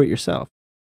go tour it yourself.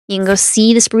 You can go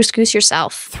see the Spruce Goose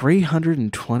yourself.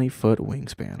 320-foot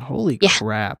wingspan. Holy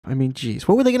crap. I mean, geez.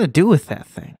 What were they going to do with that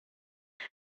thing?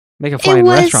 Make a flying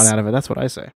restaurant out of it. That's what I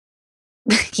say.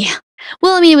 Yeah.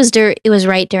 Well, I mean, it was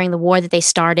right during the war that they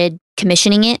started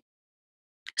commissioning it.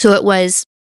 So it was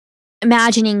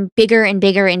imagining bigger and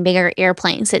bigger and bigger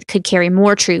airplanes that could carry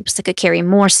more troops, that could carry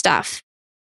more stuff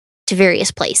to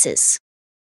various places.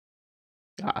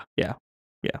 Yeah.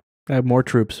 More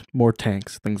troops, more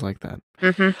tanks, things like that.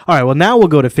 Mm-hmm. All right, well, now we'll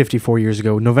go to 54 years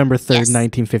ago, November 3rd,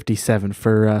 1957,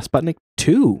 for Sputnik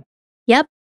 2. Yep.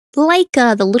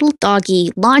 Laika, the little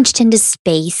doggy, launched into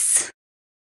space.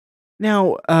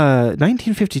 Now,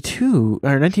 1952,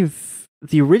 or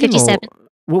the original... 57.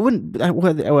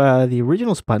 The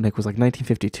original Sputnik was like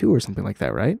 1952 or something like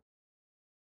that, right?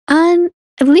 I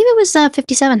believe it was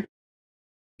 57.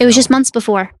 It was just months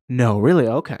before. No, really?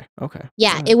 Okay.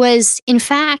 Yeah, it was, in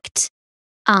fact,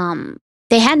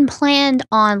 they hadn't planned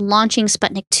on launching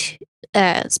Sputnik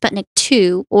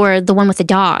 2 or the one with the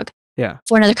dog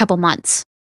for another couple months.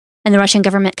 And the Russian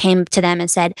government came to them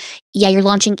and said, yeah, you're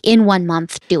launching in 1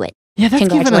 month. Do it. Yeah, that's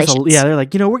Congratulations. They're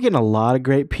like, we're getting a lot of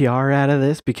great PR out of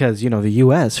this because, the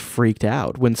U.S. freaked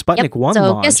out when Sputnik 1 so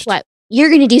launched. Guess what? You're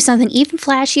going to do something even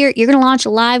flashier. You're going to launch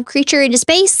a live creature into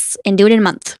space and do it in a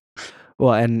month.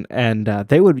 Well, and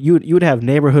you would have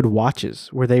neighborhood watches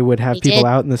where they would have people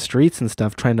out in the streets and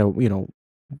stuff trying to,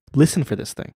 listen for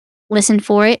this thing. Listen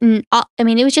for it. And I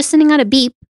mean, it was just sending out a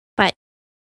beep, but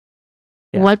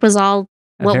what was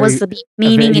the beep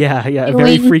meaning? A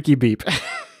very freaky beep.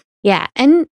 Yeah.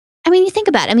 And I mean, you think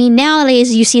about it. I mean,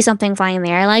 nowadays you see something flying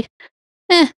there, like,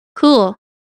 cool.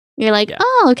 You're like,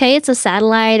 oh, okay, it's a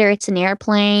satellite or it's an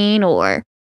airplane right.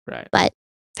 But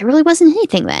there really wasn't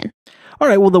anything then. All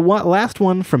right, well, the last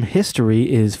one from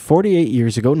history is 48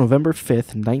 years ago, November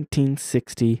 5th,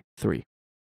 1963.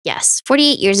 Yes,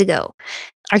 48 years ago.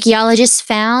 Archaeologists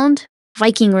found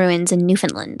Viking ruins in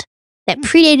Newfoundland that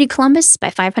predated Columbus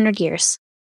by 500 years.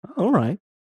 All right.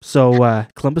 So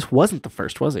Columbus wasn't the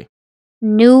first, was he?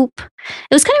 Nope.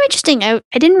 It was kind of interesting. I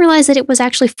didn't realize that it was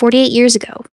actually 48 years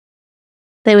ago.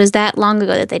 That it was that long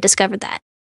ago that they discovered that.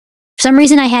 For some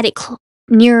reason, I had it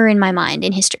nearer in my mind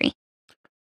in history.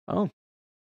 Oh.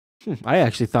 I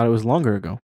actually thought it was longer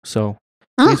ago. So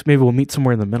I guess maybe we'll meet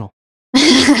somewhere in the middle.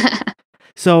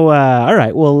 So, all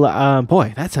right. Well,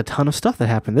 boy, that's a ton of stuff that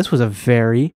happened. This was a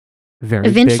very, very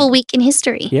eventful week in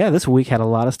history. Yeah, this week had a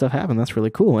lot of stuff happen. That's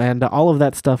really cool. And all of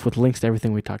that stuff with links to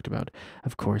everything we talked about,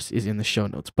 of course, is in the show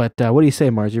notes. But what do you say,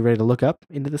 Mars? You ready to look up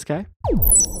into the sky?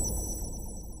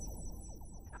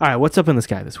 All right. What's up in the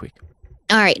sky this week?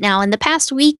 All right. Now, in the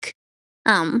past week,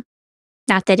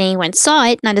 not that anyone saw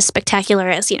it, not as spectacular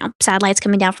as, satellites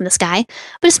coming down from the sky,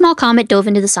 but a small comet dove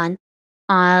into the sun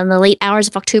on the late hours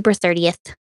of October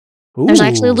 30th. Ooh. There's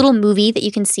actually a little movie that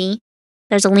you can see.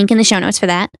 There's a link in the show notes for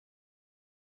that.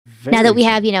 Now that we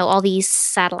Very have, all these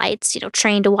satellites,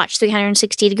 trained to watch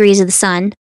 360 degrees of the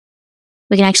sun,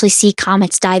 we can actually see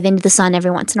comets dive into the sun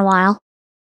every once in a while.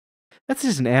 That's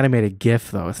just an animated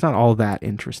GIF, though. It's not all that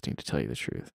interesting, to tell you the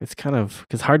truth. It's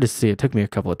it's hard to see. It took me a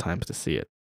couple of times to see it,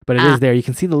 but it is there. You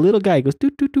can see the little guy. He goes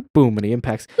doot doot doot boom, and he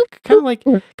impacts. Kind of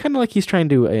like he's trying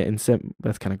to inseminate.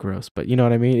 That's kind of gross, but you know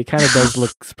what I mean. It kind of does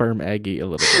look sperm eggy a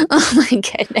little bit. Oh my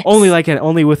goodness!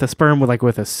 Only with a sperm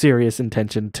with a serious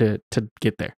intention to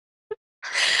get there.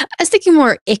 I was thinking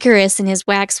more Icarus and his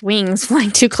wax wings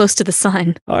flying too close to the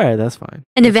sun. All right, that's fine.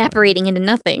 And evaporating into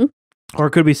nothing. Or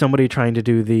it could be somebody trying to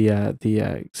do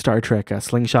the Star Trek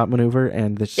slingshot maneuver,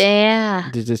 and they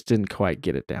just didn't quite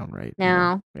get it down right.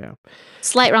 No. Yeah.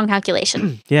 Slight wrong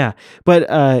calculation. Yeah, but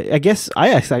I guess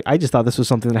I just thought this was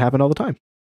something that happened all the time.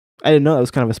 I didn't know that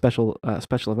was kind of a special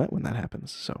event when that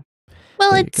happens. So,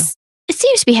 well, it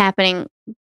seems to be happening.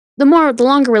 The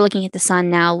longer we're looking at the sun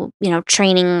now,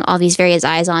 training all these various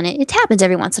eyes on it, it happens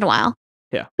every once in a while.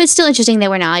 Yeah, but it's still interesting that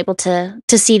we're now able to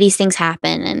see these things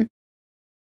happen, and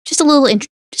just a little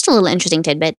interesting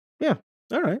tidbit. Yeah.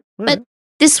 All right. But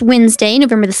this Wednesday,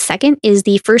 November the 2nd, is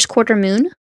the first quarter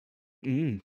moon.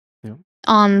 Yeah.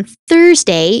 On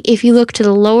Thursday, if you look to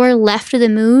the lower left of the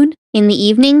moon in the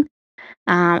evening,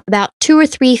 about 2 or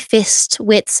 3 fist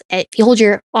widths, if you hold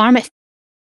your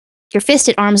fist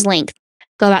at arm's length,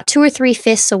 go about 2 or 3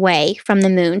 fists away from the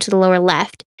moon to the lower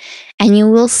left, and you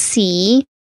will see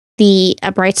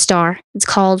a bright star. It's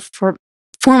called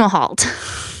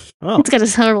Formahalt. Oh. It's got a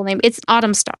horrible name. It's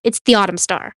autumn star. It's the autumn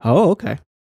star. Oh, okay.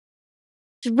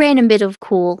 Just a random bit of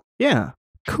cool. Yeah,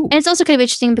 cool. And it's also kind of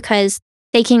interesting because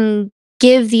they can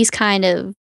give these kind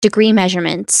of degree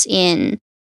measurements in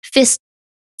fist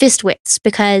widths,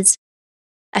 because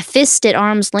a fist at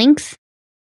arm's length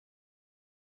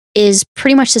is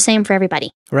pretty much the same for everybody.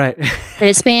 Right. But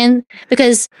it spans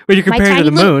because when you compare it to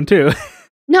the moon too.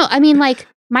 No, I mean, like,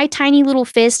 my tiny little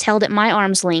fist held at my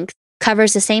arm's length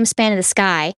covers the same span of the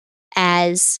sky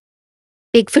as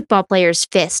big football player's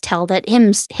fist held at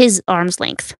his arm's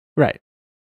length. Right.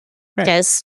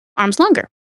 Because arm's longer.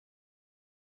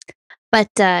 But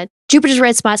Jupiter's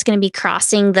red spot's going to be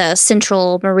crossing the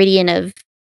central meridian of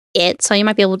it, so you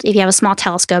might be able to, if you have a small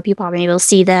telescope, you'll probably be able to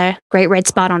see the great red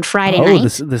spot on Friday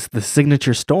night. Oh, the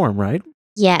signature storm, right?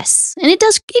 Yes, and it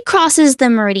crosses the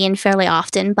meridian fairly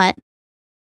often, but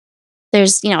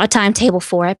there's a timetable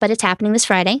for it. But it's happening this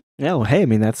Friday. Yeah, well, hey, I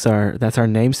mean that's our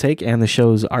namesake and the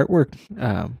show's artwork.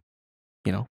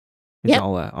 It's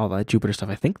all that Jupiter stuff.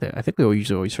 I think we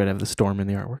usually always try to have the storm in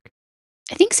the artwork.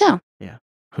 I think so. Yeah,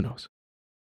 who knows?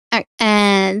 All right,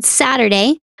 and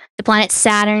Saturday, the planet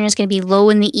Saturn is going to be low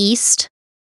in the eastern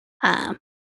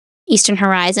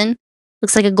horizon.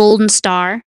 Looks like a golden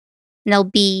star. And there'll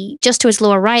be, just to its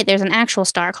lower right, there's an actual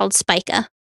star called Spica.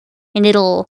 And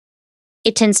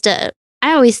it tends to,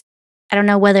 I don't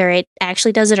know whether it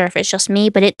actually does it or if it's just me,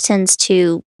 but it tends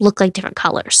to look like different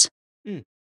colors.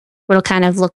 It'll kind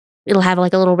of it'll have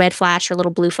like a little red flash or a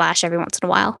little blue flash every once in a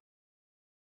while.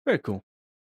 Very cool.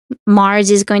 Mars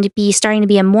is going to be starting to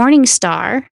be a morning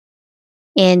star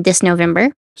in this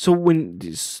November. So when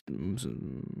this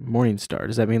morning star,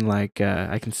 does that mean like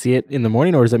I can see it in the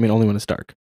morning, or does that mean only when it's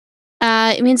dark?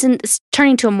 It means it's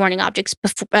turning to a morning object,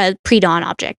 pre-dawn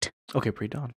object. Okay,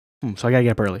 pre-dawn. So I gotta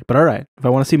get up early. But all right, if I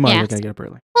want to see Mars, I gotta get up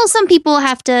early. Well, some people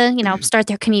have to, start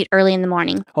their commute early in the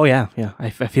morning. Oh yeah. I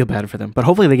feel bad for them, but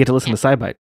hopefully they get to listen to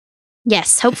SciByte.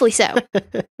 Yes, hopefully so.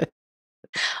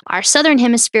 Our southern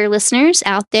hemisphere listeners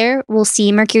out there will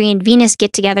see Mercury and Venus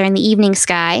get together in the evening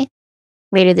sky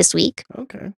later this week.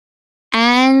 Okay.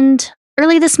 And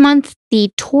early this month,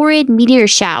 the Taurid meteor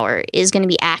shower is going to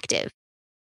be active.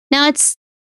 Now, it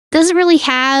doesn't really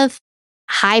have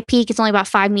high peak. It's only about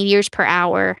 5 meteors per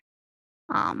hour.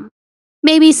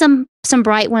 Maybe some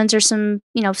bright ones or some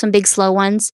big slow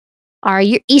ones. Our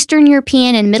Eastern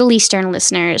European and Middle Eastern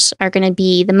listeners are going to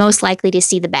be the most likely to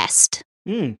see the best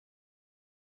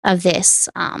of this.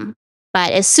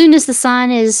 But as soon as the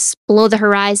sun is below the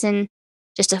horizon,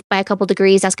 just by a couple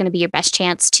degrees, that's going to be your best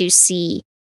chance to see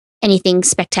anything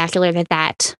spectacular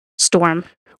that storm.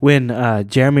 When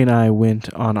Jeremy and I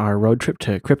went on our road trip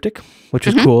to Cryptic, which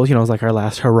was cool, it was like our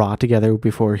last hurrah together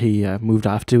before he moved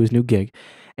off to his new gig.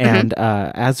 And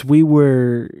as we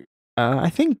were, I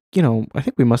think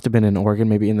we must have been in Oregon,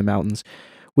 maybe in the mountains.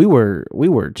 We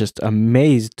were just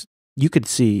amazed. You could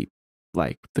see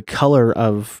like the color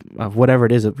of whatever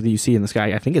it is that you see in the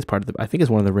sky. I think it's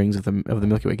one of the rings of the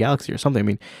Milky Way galaxy or something. I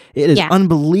mean, it is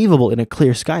unbelievable in a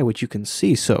clear sky, which you can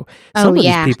see. So some of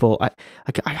these people, I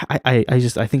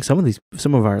think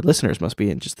some of our listeners must be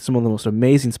in just some of the most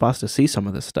amazing spots to see some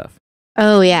of this stuff.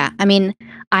 Oh, yeah. I mean,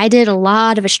 I did a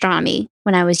lot of astronomy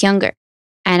when I was younger.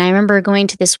 And I remember going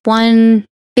to this one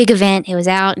big event. It was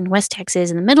out in West Texas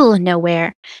in the middle of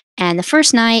nowhere. And the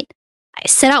first night, I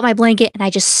set out my blanket and I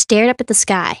just stared up at the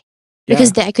sky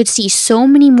because I could see so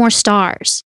many more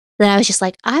stars that I was just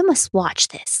like, I must watch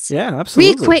this. Yeah,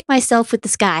 absolutely. Reacquaint myself with the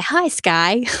sky. Hi,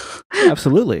 sky.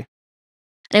 Absolutely.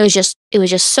 And it was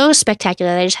just so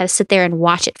spectacular that I just had to sit there and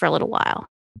watch it for a little while.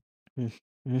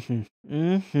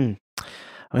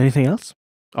 Anything else?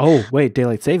 Oh, wait,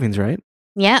 daylight savings, right?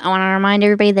 Yeah, I want to remind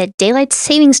everybody that daylight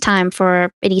savings time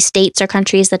for any states or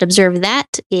countries that observe that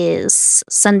is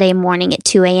Sunday morning at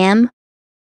 2 a.m.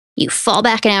 You fall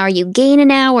back an hour, you gain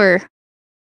an hour.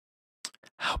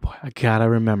 Oh boy, I gotta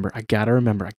remember.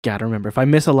 If I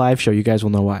miss a live show, you guys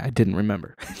will know why. I didn't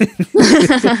remember.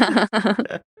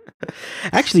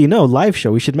 Actually, live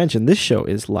show, we should mention this show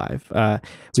is live.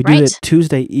 We do it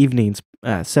Tuesday evenings,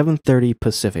 7:30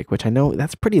 Pacific, which I know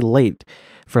that's pretty late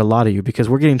for a lot of you because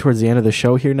we're getting towards the end of the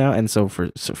show here now. And so for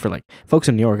like folks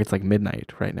in New York, it's like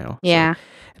midnight right now. Yeah. So,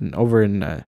 and over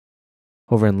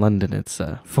in London, it's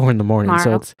 4 a.m.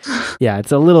 So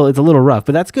it's a little rough,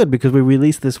 but that's good because we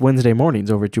release this Wednesday mornings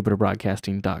over at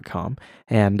JupiterBroadcasting.com,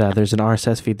 and there's an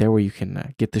RSS feed there where you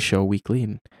can get the show weekly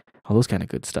and all those kind of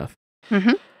good stuff.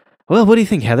 Mm-hmm. Well, what do you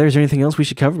think, Heather? Is there anything else we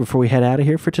should cover before we head out of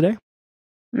here for today?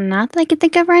 Not that I can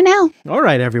think of right now. All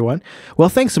right, everyone. Well,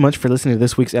 thanks so much for listening to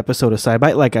this week's episode of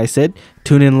SciByte. Like I said,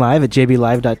 tune in live at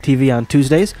jblive.tv on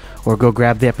Tuesdays, or go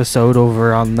grab the episode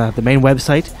over on the main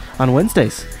website on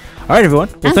Wednesdays. All right, everyone.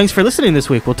 Well, thanks for listening this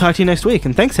week. We'll talk to you next week.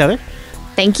 And thanks, Heather.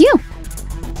 Thank you.